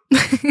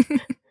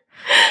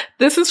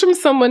 This is from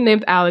someone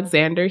named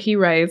Alexander. He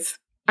writes,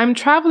 "I'm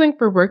traveling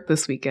for work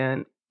this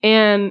weekend,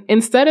 and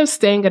instead of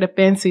staying at a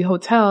fancy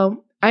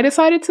hotel, I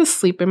decided to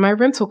sleep in my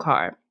rental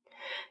car.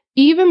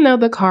 Even though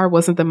the car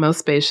wasn't the most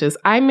spacious,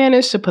 I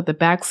managed to put the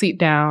back seat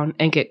down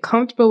and get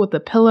comfortable with the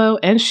pillow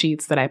and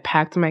sheets that I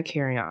packed in my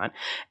carry-on."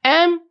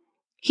 And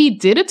he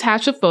did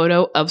attach a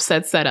photo of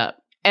said setup.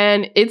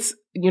 And it's,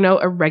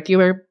 a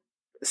regular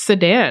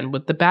sedan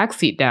with the back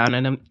seat down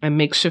and a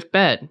makeshift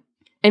bed.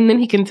 And then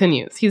he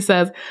continues. He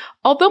says,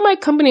 "Although my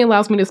company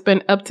allows me to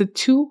spend up to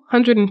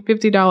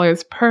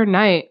 $250 per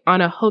night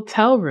on a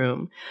hotel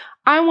room,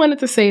 I wanted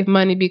to save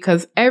money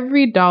because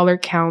every dollar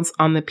counts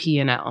on the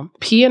P&L.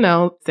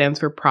 P&L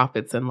stands for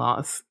profits and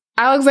loss."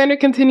 Alexander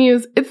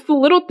continues, "It's the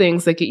little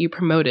things that get you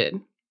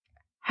promoted.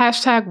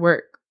 Hashtag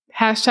work,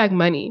 hashtag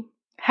money,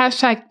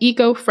 hashtag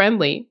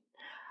eco-friendly,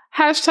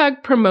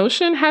 hashtag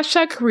promotion,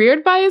 hashtag career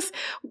advice.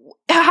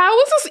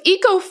 How is this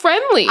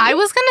eco-friendly?" I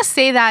was going to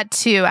say that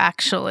too,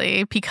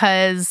 actually,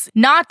 because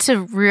not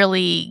to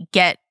really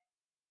get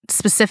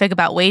specific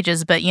about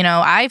wages, but,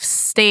 I've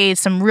stayed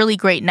some really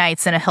great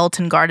nights in a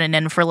Hilton Garden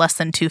Inn for less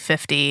than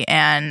 $250,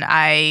 and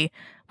I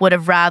would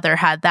have rather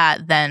had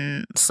that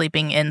than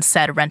sleeping in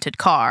said rented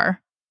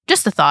car.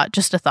 Just a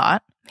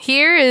thought.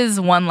 Here is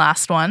one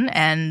last one,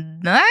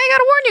 and I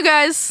gotta warn you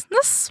guys,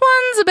 this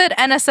one's a bit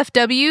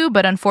NSFW,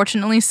 but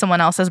unfortunately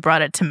someone else has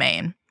brought it to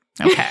Maine.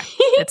 Okay,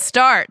 it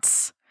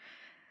starts.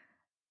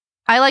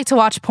 "I like to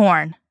watch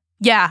porn.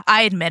 Yeah,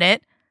 I admit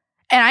it.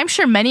 And I'm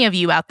sure many of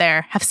you out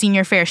there have seen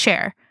your fair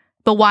share.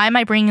 But why am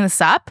I bringing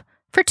this up?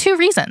 For two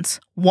reasons.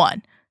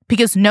 One,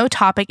 because no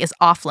topic is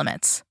off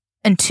limits.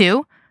 And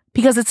two,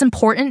 because it's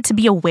important to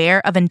be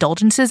aware of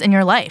indulgences in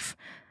your life.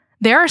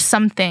 There are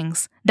some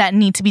things that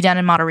need to be done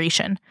in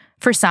moderation.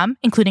 For some,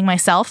 including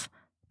myself,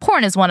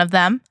 porn is one of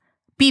them.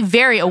 Be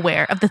very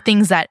aware of the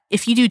things that,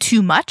 if you do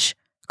too much,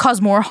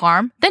 cause more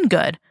harm than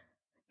good.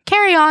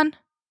 Carry on."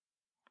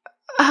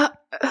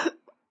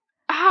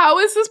 how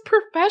is this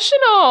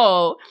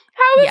professional?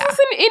 How is this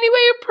in any way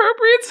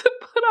appropriate to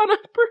put on a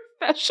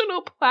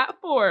professional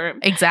platform?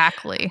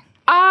 Exactly.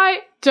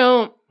 I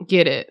don't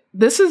get it.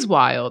 This is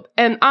wild.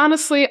 And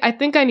honestly, I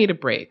think I need a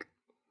break.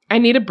 I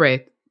need a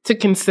break to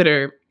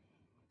consider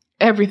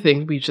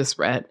everything we just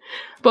read.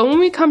 But when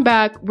we come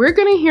back, we're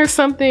going to hear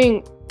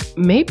something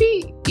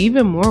maybe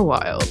even more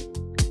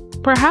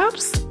wild,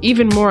 perhaps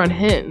even more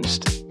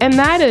unhinged. And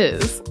that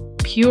is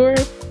pure,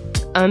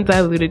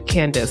 undiluted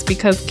Candace.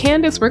 Because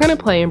Candace, we're going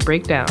to play and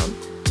break down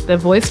the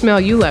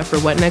voicemail you left for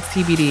What Next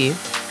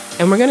TBD.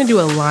 And we're going to do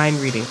a line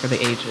reading for the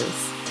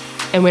ages.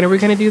 And when are we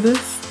going to do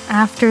this?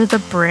 After the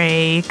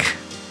break.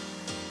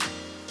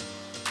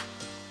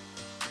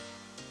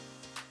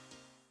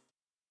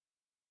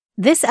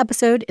 This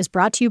episode is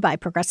brought to you by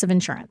Progressive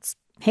Insurance.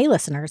 Hey,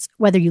 listeners,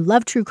 whether you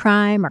love true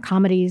crime or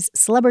comedies,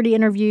 celebrity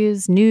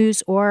interviews,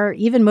 news, or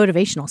even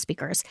motivational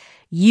speakers,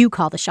 you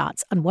call the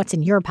shots on what's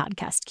in your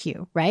podcast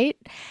queue, right?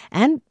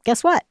 And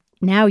guess what?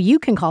 Now you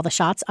can call the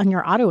shots on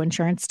your auto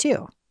insurance,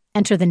 too.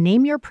 Enter the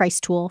Name Your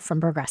Price tool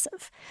from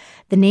Progressive.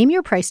 The Name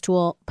Your Price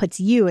tool puts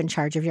you in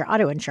charge of your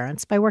auto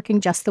insurance by working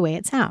just the way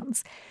it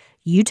sounds.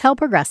 You tell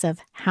Progressive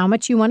how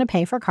much you want to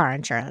pay for car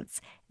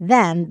insurance.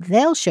 Then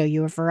they'll show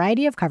you a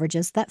variety of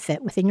coverages that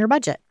fit within your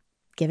budget,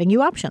 giving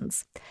you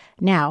options.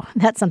 Now,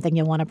 that's something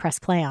you'll want to press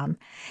play on.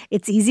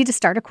 It's easy to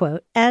start a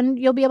quote, and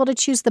you'll be able to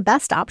choose the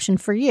best option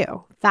for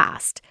you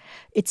fast.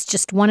 It's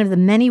just one of the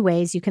many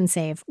ways you can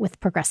save with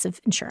Progressive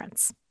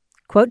Insurance.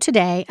 Quote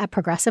today at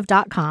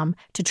Progressive.com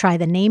to try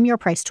the Name Your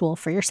Price tool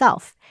for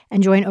yourself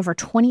and join over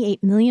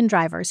 28 million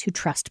drivers who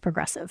trust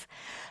Progressive.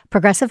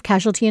 Progressive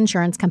Casualty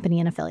Insurance Company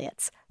and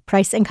Affiliates.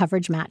 Price and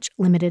coverage match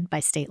limited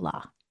by state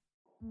law.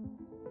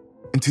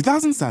 In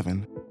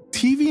 2007,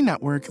 TV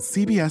network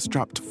CBS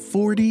dropped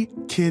 40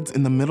 kids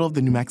in the middle of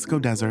the New Mexico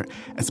desert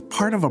as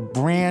part of a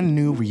brand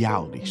new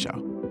reality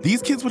show.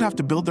 These kids would have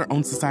to build their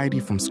own society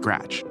from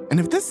scratch. And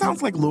if this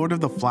sounds like Lord of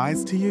the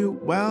Flies to you,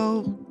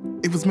 well,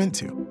 it was meant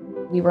to.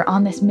 We were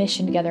on this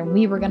mission together, and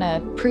we were going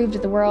to prove to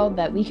the world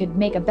that we could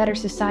make a better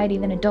society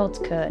than adults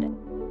could.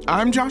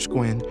 I'm Josh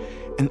Gwynn,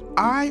 and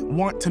I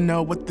want to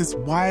know what this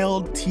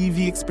wild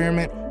TV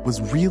experiment was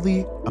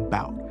really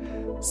about.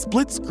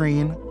 Split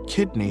Screen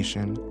Kid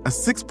Nation, a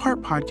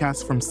 6-part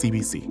podcast from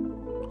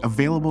CBC.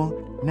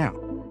 Available now.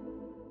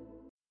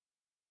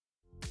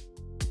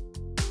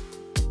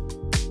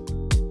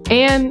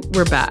 And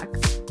we're back.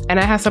 And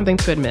I have something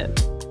to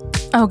admit.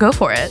 Oh, go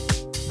for it.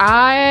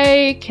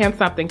 I can't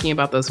stop thinking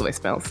about those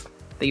voicemails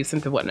that you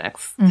sent to What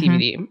Next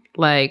TBD.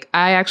 Like,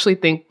 I actually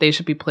think they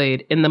should be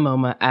played in the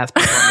MoMA as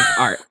performance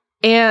art.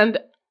 And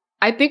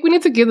I think we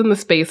need to give them the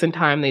space and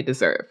time they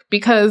deserve,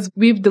 because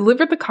we've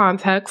delivered the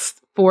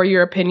context for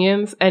your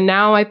opinions, and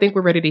now I think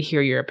we're ready to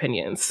hear your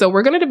opinions. So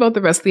we're going to devote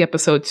the rest of the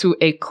episode to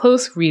a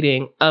close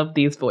reading of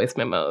these voice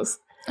memos.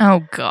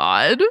 Oh,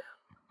 God.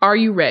 Are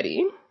you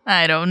ready?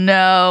 I don't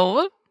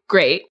know.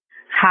 Great.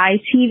 Hi,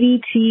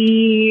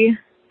 TVT,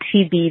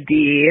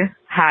 TBD.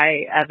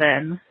 Hi,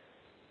 Evan.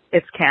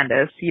 It's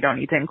Candace. You don't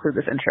need to include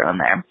this intro in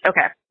there.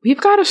 Okay. We've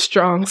got a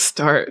strong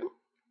start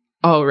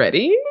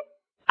already.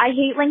 I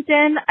hate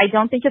LinkedIn. I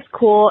don't think it's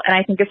cool, and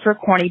I think it's for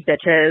corny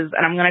bitches,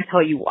 and I'm going to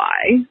tell you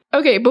why.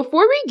 Okay,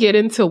 before we get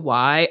into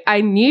why,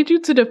 I need you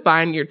to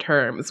define your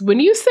terms. When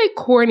you say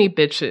corny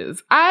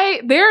bitches,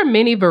 there are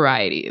many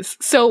varieties.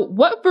 So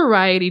what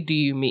variety do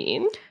you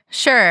mean?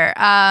 Sure.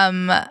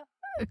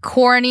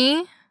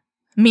 Corny,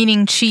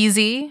 meaning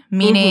cheesy,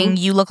 meaning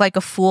you look like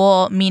a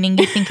fool, meaning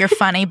you think you're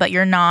funny, but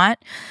you're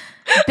not.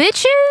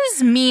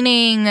 Bitches,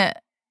 meaning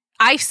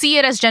I see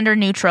it as gender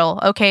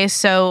neutral. Okay,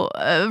 so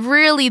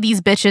really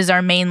these bitches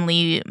are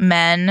mainly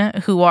men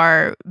who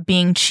are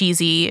being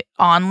cheesy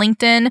on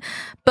LinkedIn.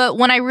 But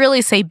when I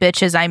really say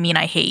bitches, I mean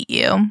I hate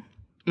you.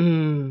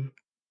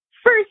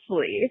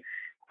 Firstly,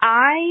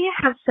 I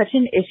have such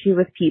an issue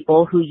with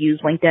people who use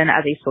LinkedIn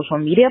as a social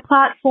media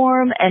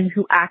platform and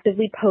who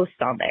actively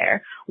post on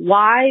there.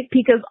 Why?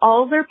 Because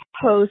all of their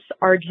posts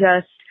are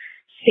just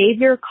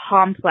savior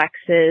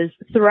complexes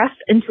thrust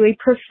into a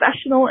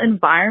professional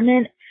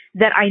environment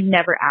that I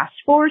never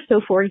asked for.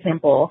 So, for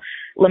example,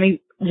 let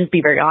me just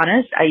be very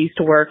honest. I used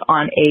to work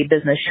on a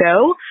business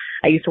show.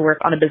 I used to work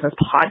on a business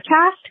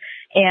podcast.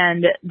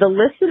 And the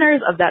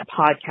listeners of that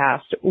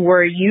podcast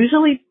were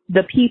usually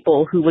the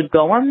people who would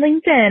go on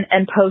LinkedIn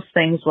and post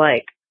things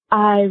like,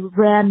 I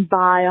ran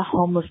by a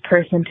homeless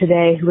person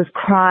today who was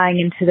crying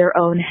into their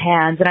own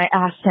hands, and I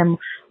asked him,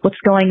 what's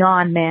going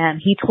on,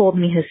 man? He told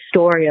me his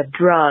story of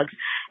drugs.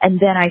 And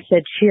then I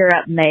said, cheer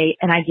up, mate,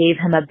 and I gave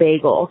him a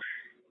bagel.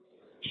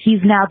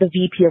 He's now the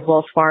VP of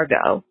Wells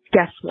Fargo.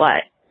 Guess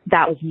what?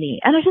 That was me.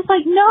 And I was just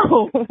like,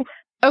 no.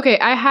 Okay,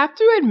 I have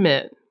to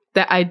admit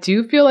that I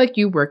do feel like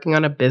you working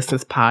on a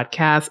business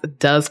podcast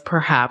does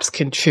perhaps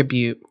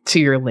contribute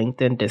to your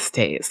LinkedIn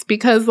distaste,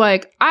 because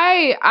like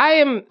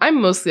I'm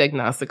mostly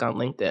agnostic on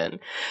LinkedIn.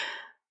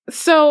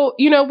 So,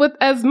 you know, with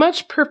as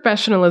much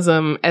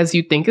professionalism as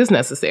you think is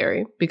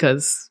necessary,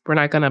 because we're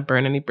not going to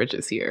burn any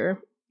bridges here,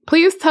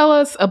 Please tell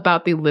us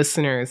about the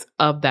listeners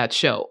of that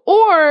show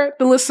or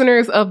the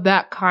listeners of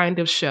that kind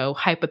of show,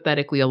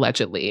 hypothetically,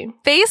 allegedly.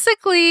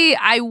 Basically,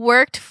 I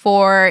worked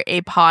for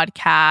a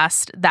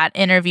podcast that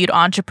interviewed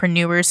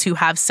entrepreneurs who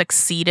have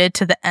succeeded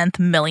to the nth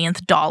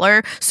millionth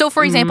dollar. So,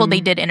 for example, they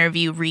did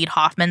interview Reid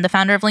Hoffman, the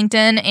founder of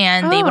LinkedIn,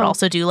 and they would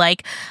also do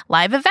like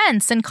live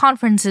events and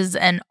conferences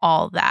and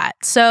all that.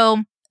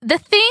 So the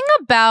thing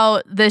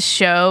about this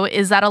show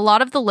is that a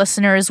lot of the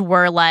listeners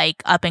were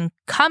like up and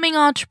coming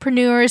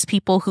entrepreneurs,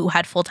 people who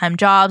had full-time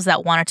jobs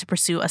that wanted to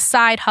pursue a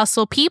side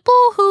hustle, people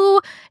who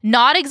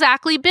not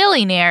exactly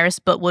billionaires,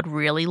 but would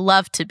really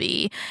love to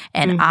be.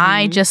 And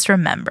I just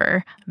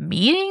remember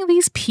meeting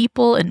these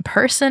people in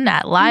person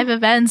at live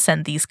events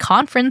and these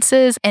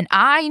conferences, and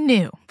I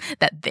knew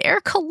that their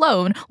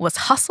cologne was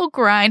Hustle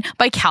Grind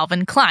by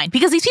Calvin Klein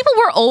because these people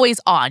were always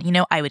on. You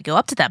know, I would go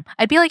up to them.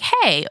 I'd be like,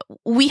 hey,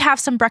 we have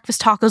some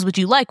breakfast tacos. Would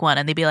you like one?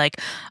 And they'd be like,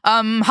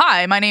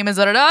 hi, my name is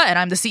da-da-da, and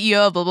I'm the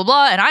CEO of blah, blah,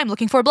 blah, and I'm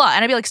looking for blah.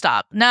 And I'd be like,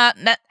 stop. I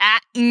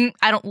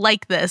don't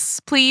like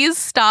this. Please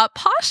stop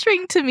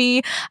posturing to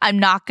me. I'm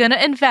not going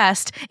to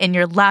invest in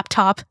your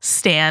laptop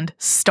stand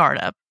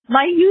startup.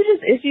 My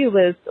hugest issue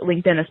with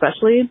LinkedIn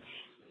especially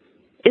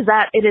is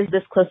that it is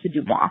this close to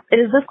DeuxMoi. It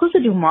is this close to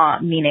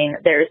DeuxMoi, meaning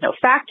there is no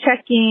fact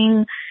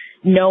checking.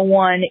 No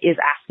one is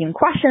asking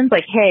questions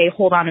like, hey,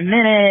 hold on a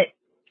minute.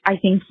 I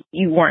think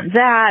you weren't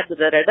that,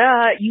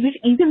 da-da-da-da.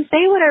 You can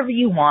say whatever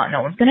you want.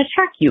 No one's going to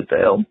check you,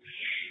 boo.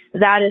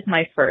 That is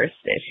my first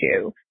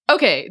issue.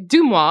 Okay,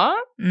 DeuxMoi,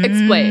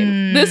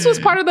 explain. This was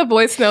part of the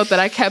voice note that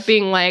I kept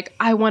being like,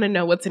 I want to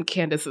know what's in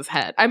Candace's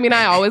head. I mean,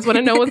 I always want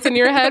to know what's in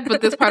your head, but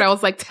this part I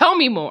was like, tell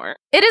me more.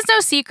 It is no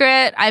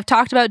secret. I've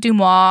talked about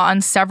DeuxMoi on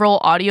several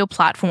audio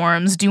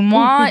platforms.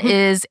 DeuxMoi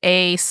is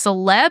a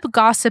celeb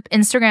gossip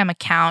Instagram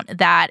account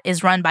that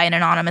is run by an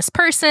anonymous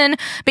person.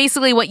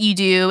 Basically, what you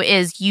do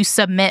is you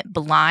submit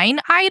blind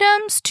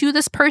items to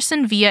this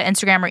person via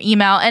Instagram or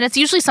email, and it's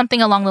usually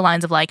something along the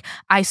lines of like,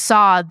 I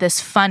saw this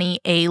funny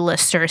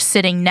A-lister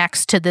sitting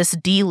next to this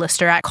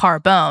D-lister at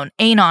Carbone,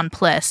 Anon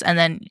Pliss, and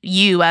then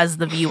you as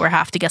the viewer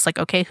have to guess like,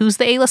 okay, who's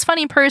the A-list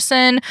funny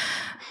person?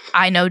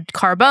 I know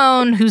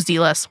Carbone, who's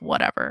D-list,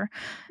 whatever.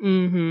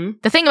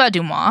 The thing about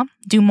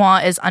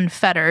DeuxMoi is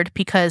unfettered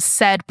because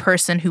said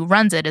person who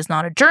runs it is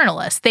not a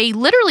journalist. They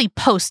literally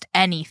post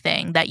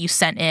anything that you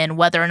sent in,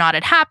 whether or not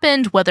it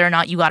happened, whether or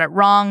not you got it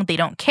wrong, they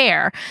don't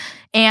care.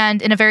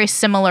 And in a very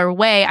similar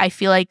way, I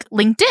feel like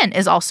LinkedIn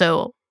is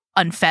also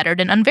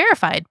unfettered and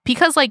unverified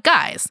because, like,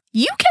 guys,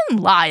 you can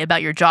lie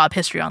about your job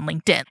history on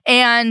LinkedIn.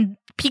 And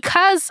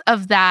because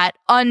of that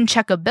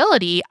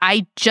uncheckability,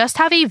 I just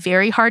have a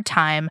very hard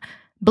time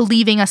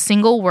believing a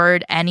single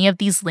word any of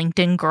these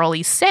LinkedIn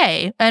girlies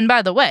say. And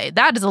by the way,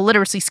 that is a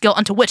literacy skill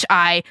unto which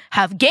I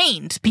have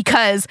gained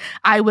because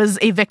I was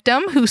a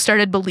victim who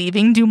started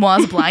believing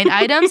DeuxMoi's blind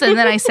items. And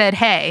then I said,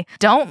 hey,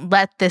 don't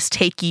let this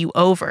take you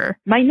over.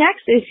 My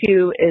next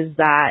issue is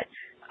that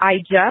I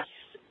just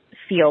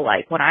feel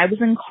like when I was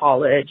in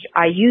college,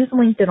 I used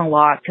LinkedIn a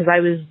lot because I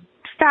was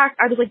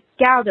like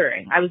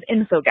gathering. I was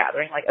info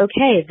gathering. Like,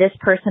 okay, this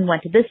person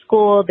went to this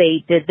school.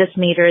 They did this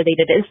major. They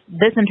did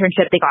this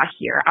internship. They got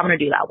here. I'm going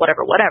to do that.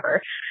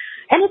 Whatever.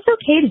 And it's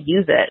okay to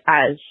use it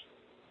as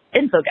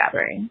info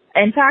gathering.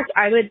 In fact,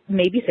 I would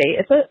maybe say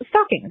it's a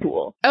stalking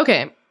tool.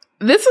 Okay.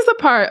 This is the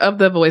part of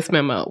the voice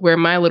memo where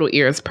my little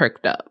ears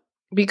perked up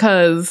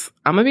because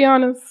I'm going to be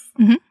honest.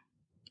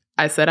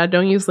 I said I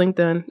don't use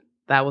LinkedIn.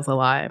 That was a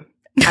lie.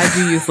 I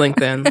do use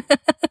LinkedIn.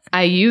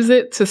 I use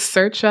it to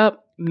search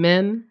up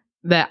men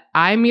that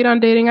I meet on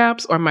dating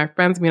apps or my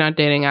friends meet on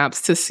dating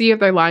apps to see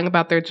if they're lying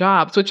about their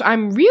jobs, which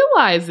I'm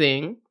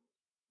realizing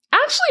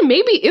actually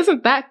maybe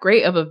isn't that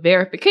great of a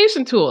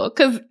verification tool.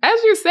 Because as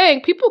you're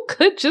saying, people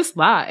could just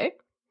lie.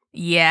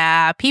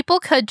 Yeah, people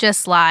could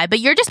just lie, but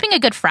you're just being a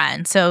good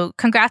friend. So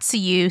congrats to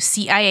you,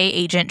 CIA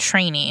agent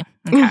trainee.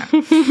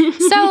 Okay.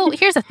 So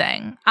here's the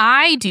thing.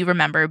 I do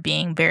remember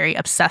being very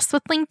obsessed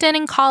with LinkedIn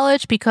in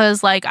college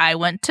because like I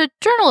went to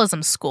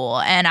journalism school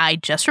and I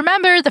just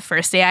remember the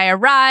first day I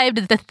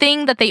arrived, the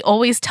thing that they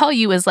always tell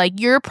you is like,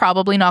 you're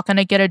probably not going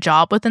to get a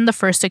job within the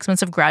first 6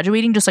 months of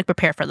graduating. Just like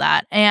prepare for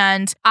that.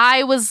 And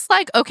I was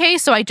like, okay,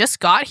 so I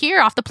just got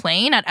here off the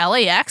plane at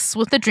LAX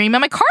with the dream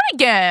of my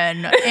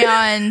cardigan.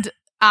 And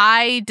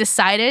I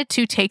decided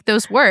to take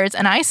those words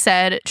and I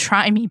said,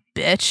 try me,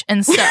 bitch.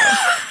 And so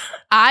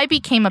I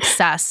became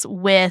obsessed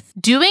with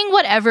doing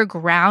whatever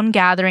ground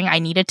gathering I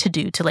needed to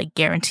do to like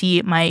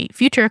guarantee my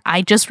future.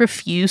 I just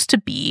refused to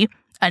be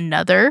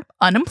another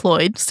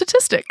unemployed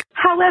statistic.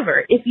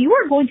 However, if you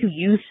are going to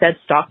use said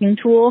stalking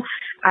tool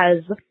as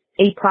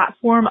a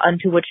platform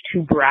unto which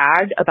to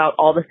brag about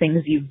all the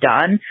things you've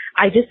done,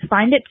 I just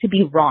find it to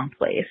be wrong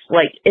place.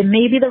 Like, it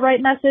may be the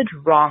right message,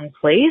 wrong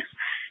place.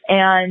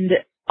 And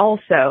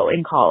also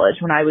in college,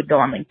 when I would go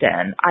on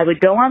LinkedIn, I would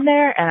go on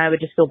there and I would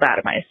just feel bad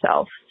about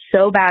myself.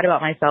 So bad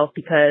about myself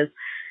because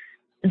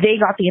they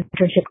got the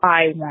internship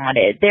I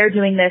wanted. They're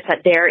doing this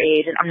at their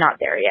age and I'm not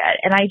there yet.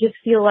 And I just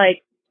feel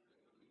like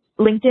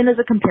LinkedIn is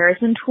a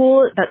comparison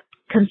tool that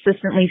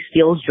consistently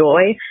steals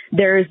joy,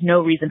 there is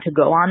no reason to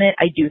go on it.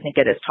 I do think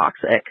it is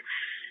toxic.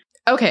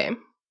 Okay.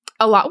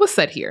 A lot was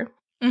said here.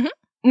 Mm-hmm.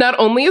 Not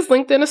only is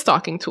LinkedIn a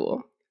stalking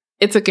tool,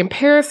 it's a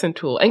comparison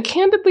tool. And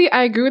candidly,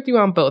 I agree with you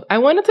on both. I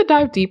wanted to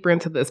dive deeper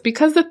into this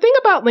because the thing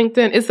about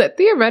LinkedIn is that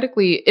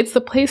theoretically, it's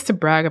the place to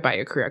brag about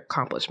your career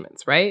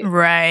accomplishments, right?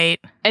 Right.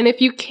 And if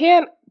you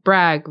can't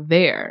brag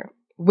there,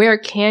 where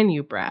can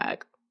you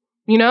brag?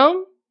 You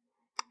know?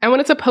 I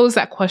wanted to pose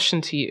that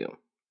question to you.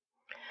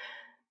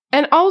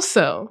 And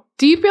also,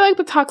 do you feel like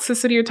the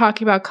toxicity you're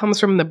talking about comes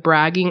from the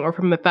bragging or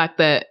from the fact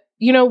that,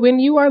 you know, when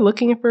you are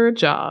looking for a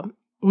job,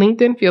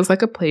 LinkedIn feels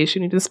like a place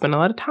you need to spend a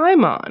lot of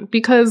time on?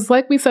 Because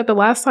like we said, the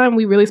last time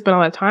we really spent a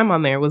lot of time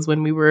on there was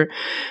when we were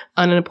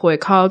unemployed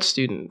college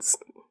students.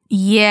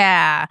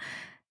 Yeah.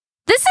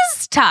 This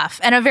is tough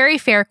and a very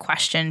fair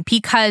question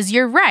because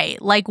you're right.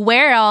 Like,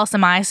 where else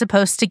am I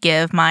supposed to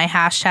give my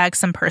hashtag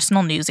some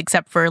personal news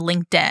except for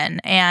LinkedIn?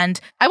 And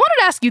I wanted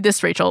to ask you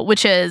this, Rachel,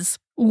 which is,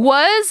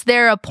 was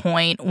there a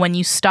point when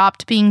you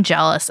stopped being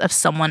jealous of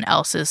someone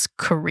else's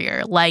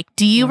career? Like,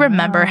 do you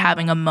remember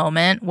having a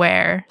moment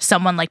where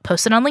someone like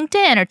posted on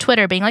LinkedIn or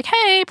Twitter being like,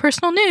 hey,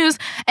 personal news,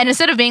 and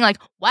instead of being like,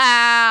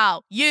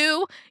 wow,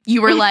 you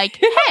were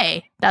like,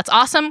 hey, that's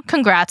awesome,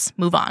 congrats,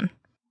 move on?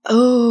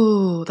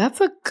 Oh,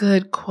 that's a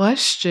good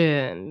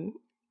question.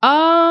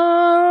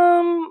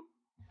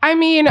 I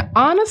mean,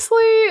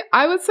 honestly,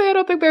 I would say I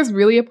don't think there's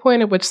really a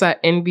point at which that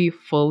envy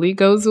fully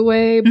goes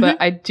away.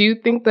 But I do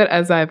think that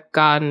as I've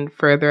gotten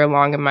further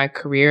along in my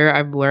career,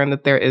 I've learned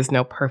that there is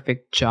no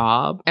perfect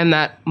job. And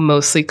that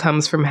mostly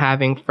comes from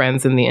having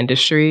friends in the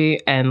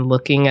industry and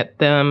looking at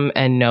them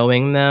and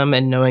knowing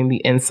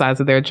the insides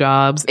of their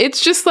jobs.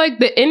 It's just like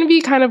the envy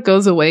kind of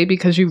goes away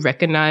because you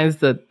recognize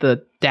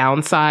the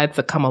downsides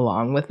that come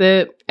along with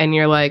it. And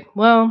you're like,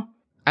 well,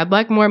 I'd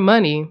like more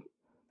money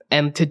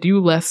and to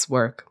do less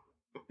work.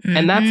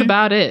 And that's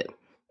about it.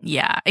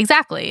 Yeah,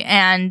 exactly.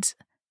 And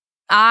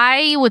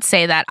I would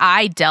say that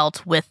I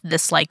dealt with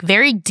this like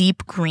very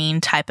deep green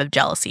type of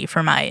jealousy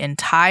for my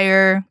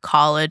entire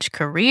college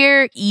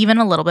career, even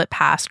a little bit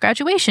past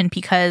graduation,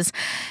 because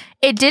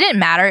it didn't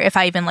matter if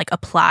I even like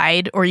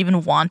applied or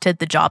even wanted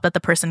the job that the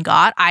person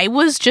got. I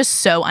was just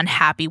so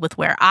unhappy with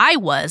where I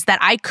was that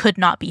I could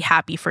not be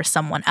happy for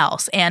someone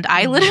else. And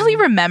I literally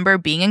remember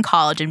being in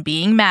college and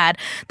being mad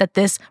that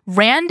this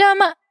random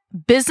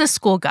business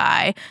school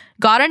guy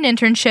got an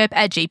internship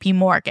at JP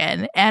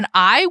Morgan, and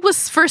I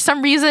was for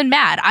some reason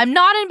mad. I'm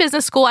not in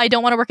business school. I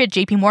don't want to work at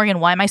JP Morgan.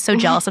 Why am I so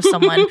jealous of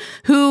someone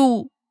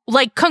who,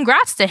 like,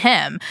 congrats to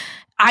him?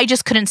 I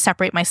just couldn't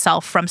separate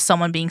myself from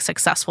someone being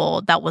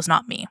successful that was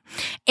not me.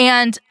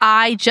 And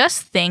I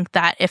just think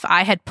that if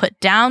I had put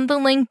down the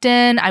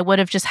LinkedIn, I would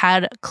have just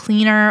had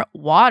cleaner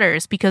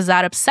waters, because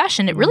that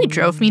obsession, it really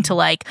drove me to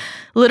like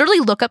literally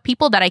look up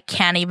people that I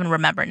can't even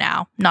remember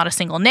now. Not a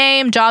single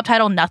name, job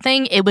title,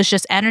 nothing. It was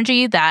just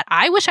energy that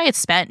I wish I had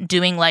spent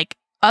doing like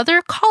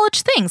other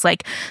college things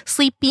like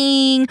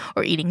sleeping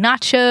or eating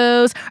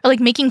nachos or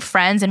like making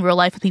friends in real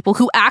life with people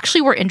who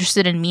actually were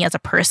interested in me as a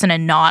person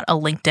and not a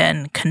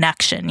LinkedIn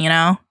connection, you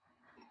know?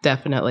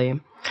 Definitely.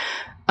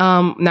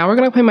 Now we're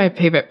going to play my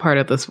favorite part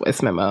of this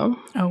voice memo.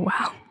 Oh,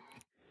 wow.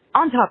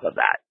 On top of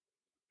that,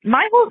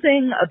 my whole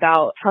thing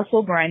about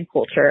hustle grind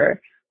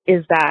culture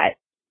is that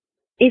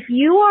if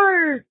you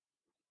are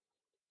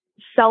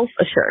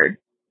self-assured,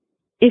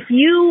 if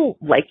you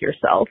like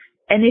yourself,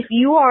 and if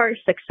you are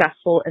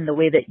successful in the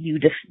way that you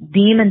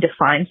deem and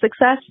define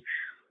success,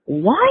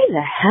 why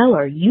the hell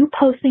are you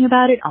posting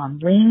about it on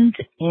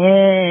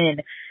LinkedIn?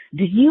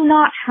 Do you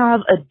not have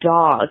a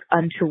dog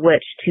unto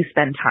which to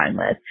spend time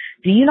with?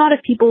 Do you not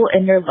have people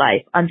in your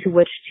life unto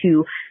which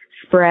to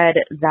spread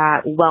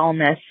that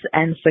wellness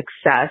and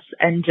success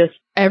and just...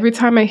 Every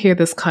time I hear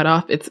this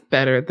cutoff, it's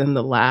better than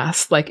the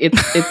last. Like, it's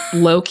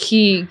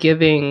low-key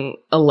giving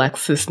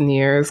Alexis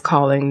Neers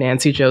calling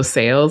Nancy Jo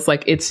Sales.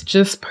 Like, it's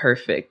just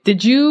perfect.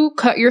 Did you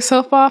cut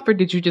yourself off, or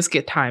did you just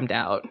get timed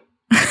out?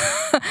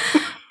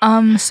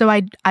 So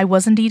I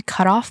was indeed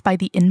cut off by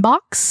the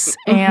inbox,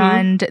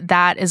 and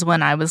that is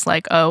when I was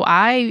like, oh,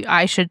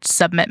 I should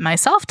submit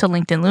myself to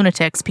LinkedIn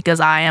lunatics because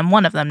I am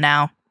one of them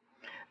now.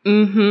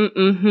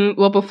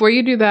 Well, before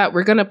you do that,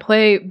 we're going to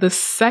play the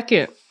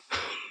second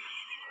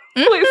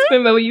voice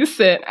memo you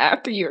sent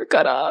after you were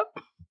cut off.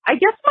 I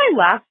guess my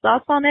last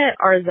thoughts on it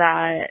are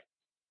that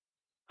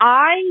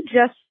I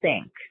just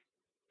think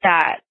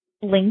that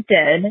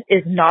LinkedIn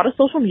is not a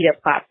social media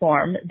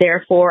platform.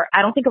 Therefore,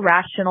 I don't think a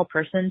rational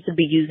person should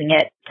be using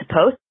it to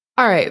post.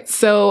 All right,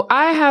 so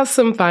I have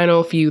some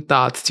final few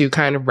thoughts to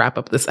kind of wrap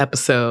up this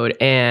episode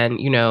and,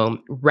 you know,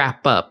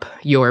 wrap up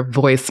your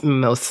voice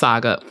memo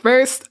saga.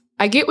 First,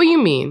 I get what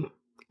you mean.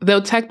 Though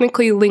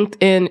technically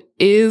LinkedIn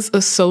is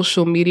a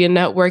social media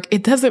network,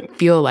 it doesn't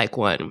feel like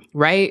one,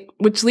 right?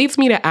 Which leads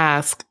me to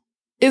ask,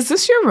 is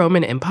this your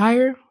Roman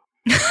Empire?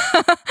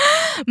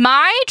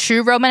 My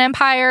true Roman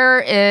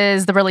Empire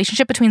is the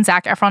relationship between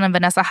Zac Efron and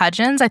Vanessa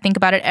Hudgens. I think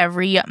about it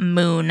every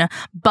moon.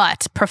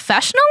 But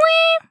professionally,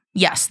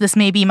 yes, this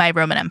may be my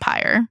Roman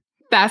Empire.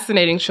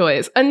 Fascinating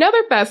choice. Another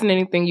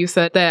fascinating thing you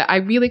said that I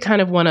really kind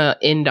of want to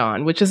end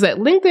on, which is that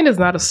LinkedIn is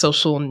not a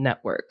social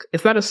network.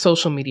 It's not a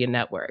social media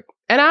network.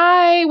 And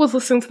I was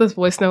listening to this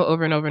voice note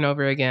over and over and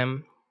over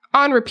again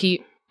on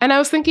repeat. And I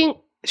was thinking,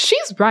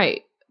 she's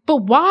right. But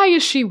why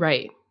is she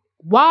right?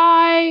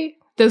 Why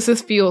does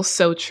this feel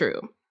so true?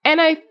 And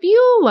I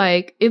feel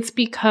like it's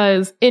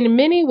because in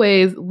many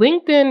ways,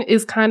 LinkedIn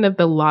is kind of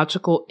the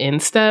logical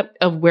instep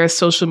of where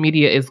social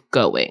media is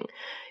going.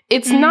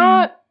 It's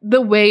not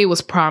the way it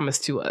was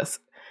promised to us.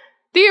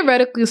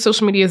 Theoretically,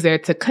 social media is there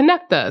to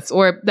connect us,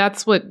 or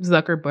that's what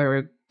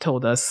Zuckerberg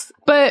told us.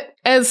 But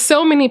as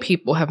so many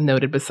people have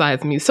noted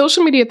besides me,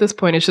 social media at this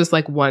point is just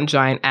like one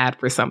giant ad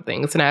for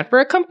something. It's an ad for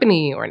a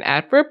company, or an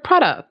ad for a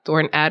product, or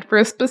an ad for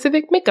a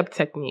specific makeup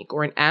technique,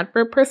 or an ad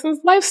for a person's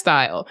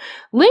lifestyle.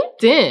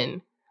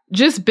 LinkedIn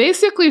just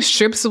basically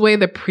strips away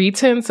the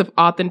pretense of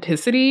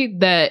authenticity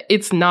that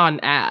it's not an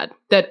ad,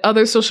 that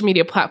other social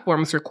media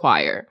platforms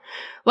require.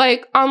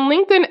 Like on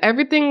LinkedIn,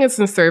 everything is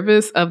in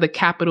service of the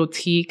capital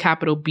T,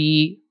 capital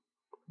B,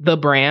 the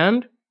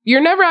brand.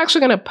 You're never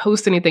actually going to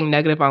post anything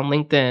negative on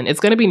LinkedIn. It's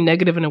going to be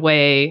negative in a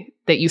way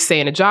that you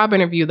say in a job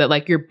interview that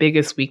like your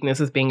biggest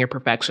weakness is being a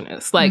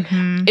perfectionist. Like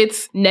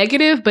it's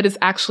negative, but it's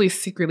actually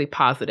secretly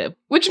positive,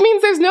 which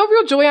means there's no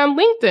real joy on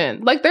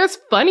LinkedIn. Like there's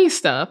funny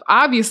stuff.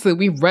 Obviously,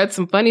 we've read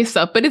some funny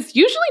stuff, but it's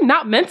usually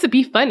not meant to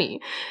be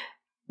funny.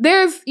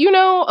 There's,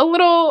 a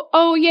little,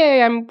 oh,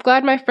 yay, I'm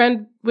glad my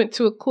friend went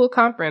to a cool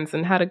conference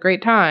and had a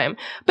great time.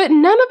 But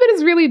none of it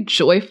is really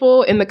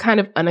joyful in the kind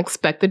of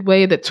unexpected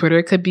way that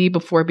Twitter could be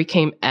before it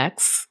became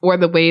X, or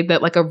the way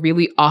that like a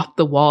really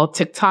off-the-wall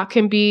TikTok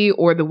can be,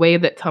 or the way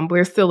that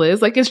Tumblr still is.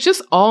 Like, it's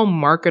just all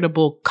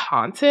marketable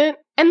content.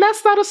 And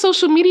that's not a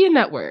social media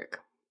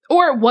network.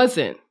 Or it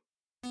wasn't.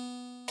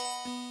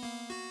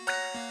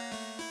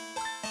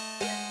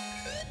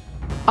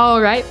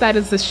 All right, that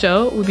is the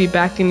show. We'll be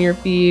back in your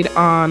feed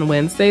on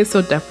Wednesday,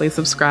 so definitely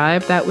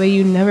subscribe. That way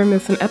you never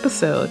miss an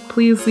episode.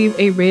 Please leave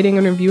a rating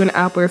and review on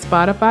Apple or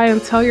Spotify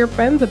and tell your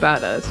friends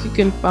about us. You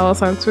can follow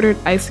us on Twitter at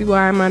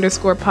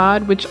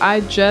ICYM_pod, which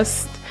I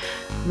just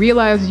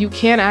realized you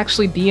can't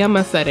actually DM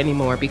us that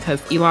anymore because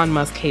Elon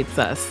Musk hates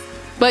us.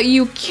 But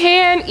you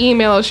can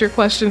email us your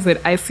questions at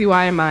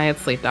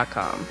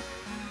ICYMI@slate.com.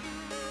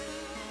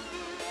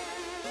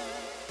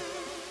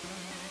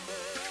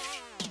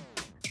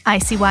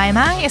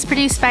 ICYMI is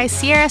produced by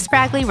Sierra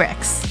Spragley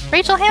Ricks,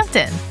 Rachel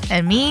Hampton,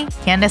 and me,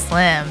 Candace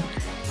Lim.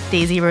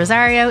 Daisy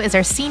Rosario is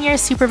our senior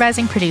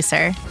supervising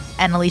producer,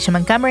 and Alicia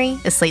Montgomery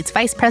is Slate's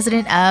vice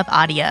president of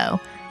audio.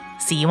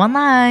 See you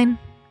online.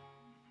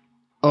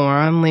 Or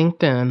on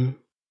LinkedIn.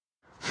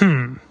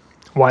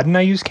 Why didn't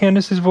I use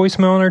Candace's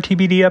voicemail in our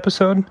TBD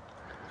episode?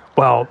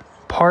 Well,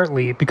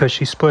 partly because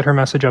she split her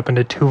message up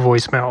into 2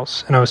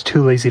 voicemails, and I was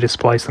too lazy to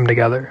splice them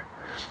together.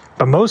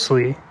 But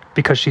mostly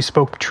because she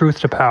spoke truth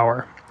to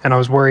power, and I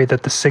was worried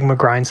that the Sigma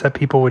grindset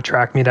people would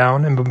track me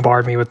down and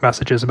bombard me with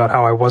messages about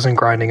how I wasn't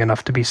grinding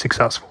enough to be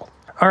successful.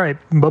 All right,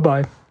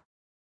 bye-bye.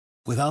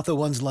 Without the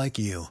ones like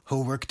you,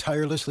 who work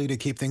tirelessly to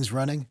keep things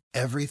running,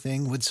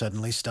 everything would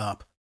suddenly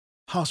stop.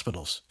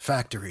 Hospitals,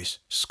 factories,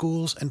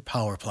 schools, and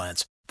power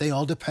plants, they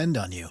all depend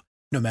on you.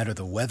 No matter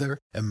the weather,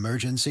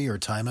 emergency, or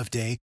time of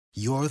day,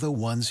 you're the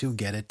ones who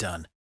get it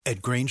done.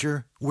 At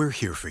Grainger, we're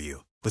here for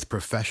you with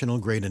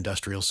professional-grade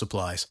industrial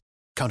supplies.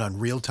 Count on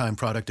real-time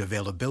product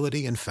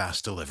availability and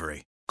fast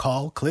delivery.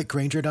 Call, click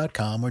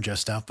Grainger.com, or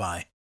just stop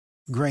by.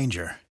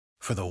 Grainger,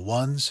 for the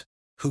ones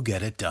who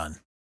get it done.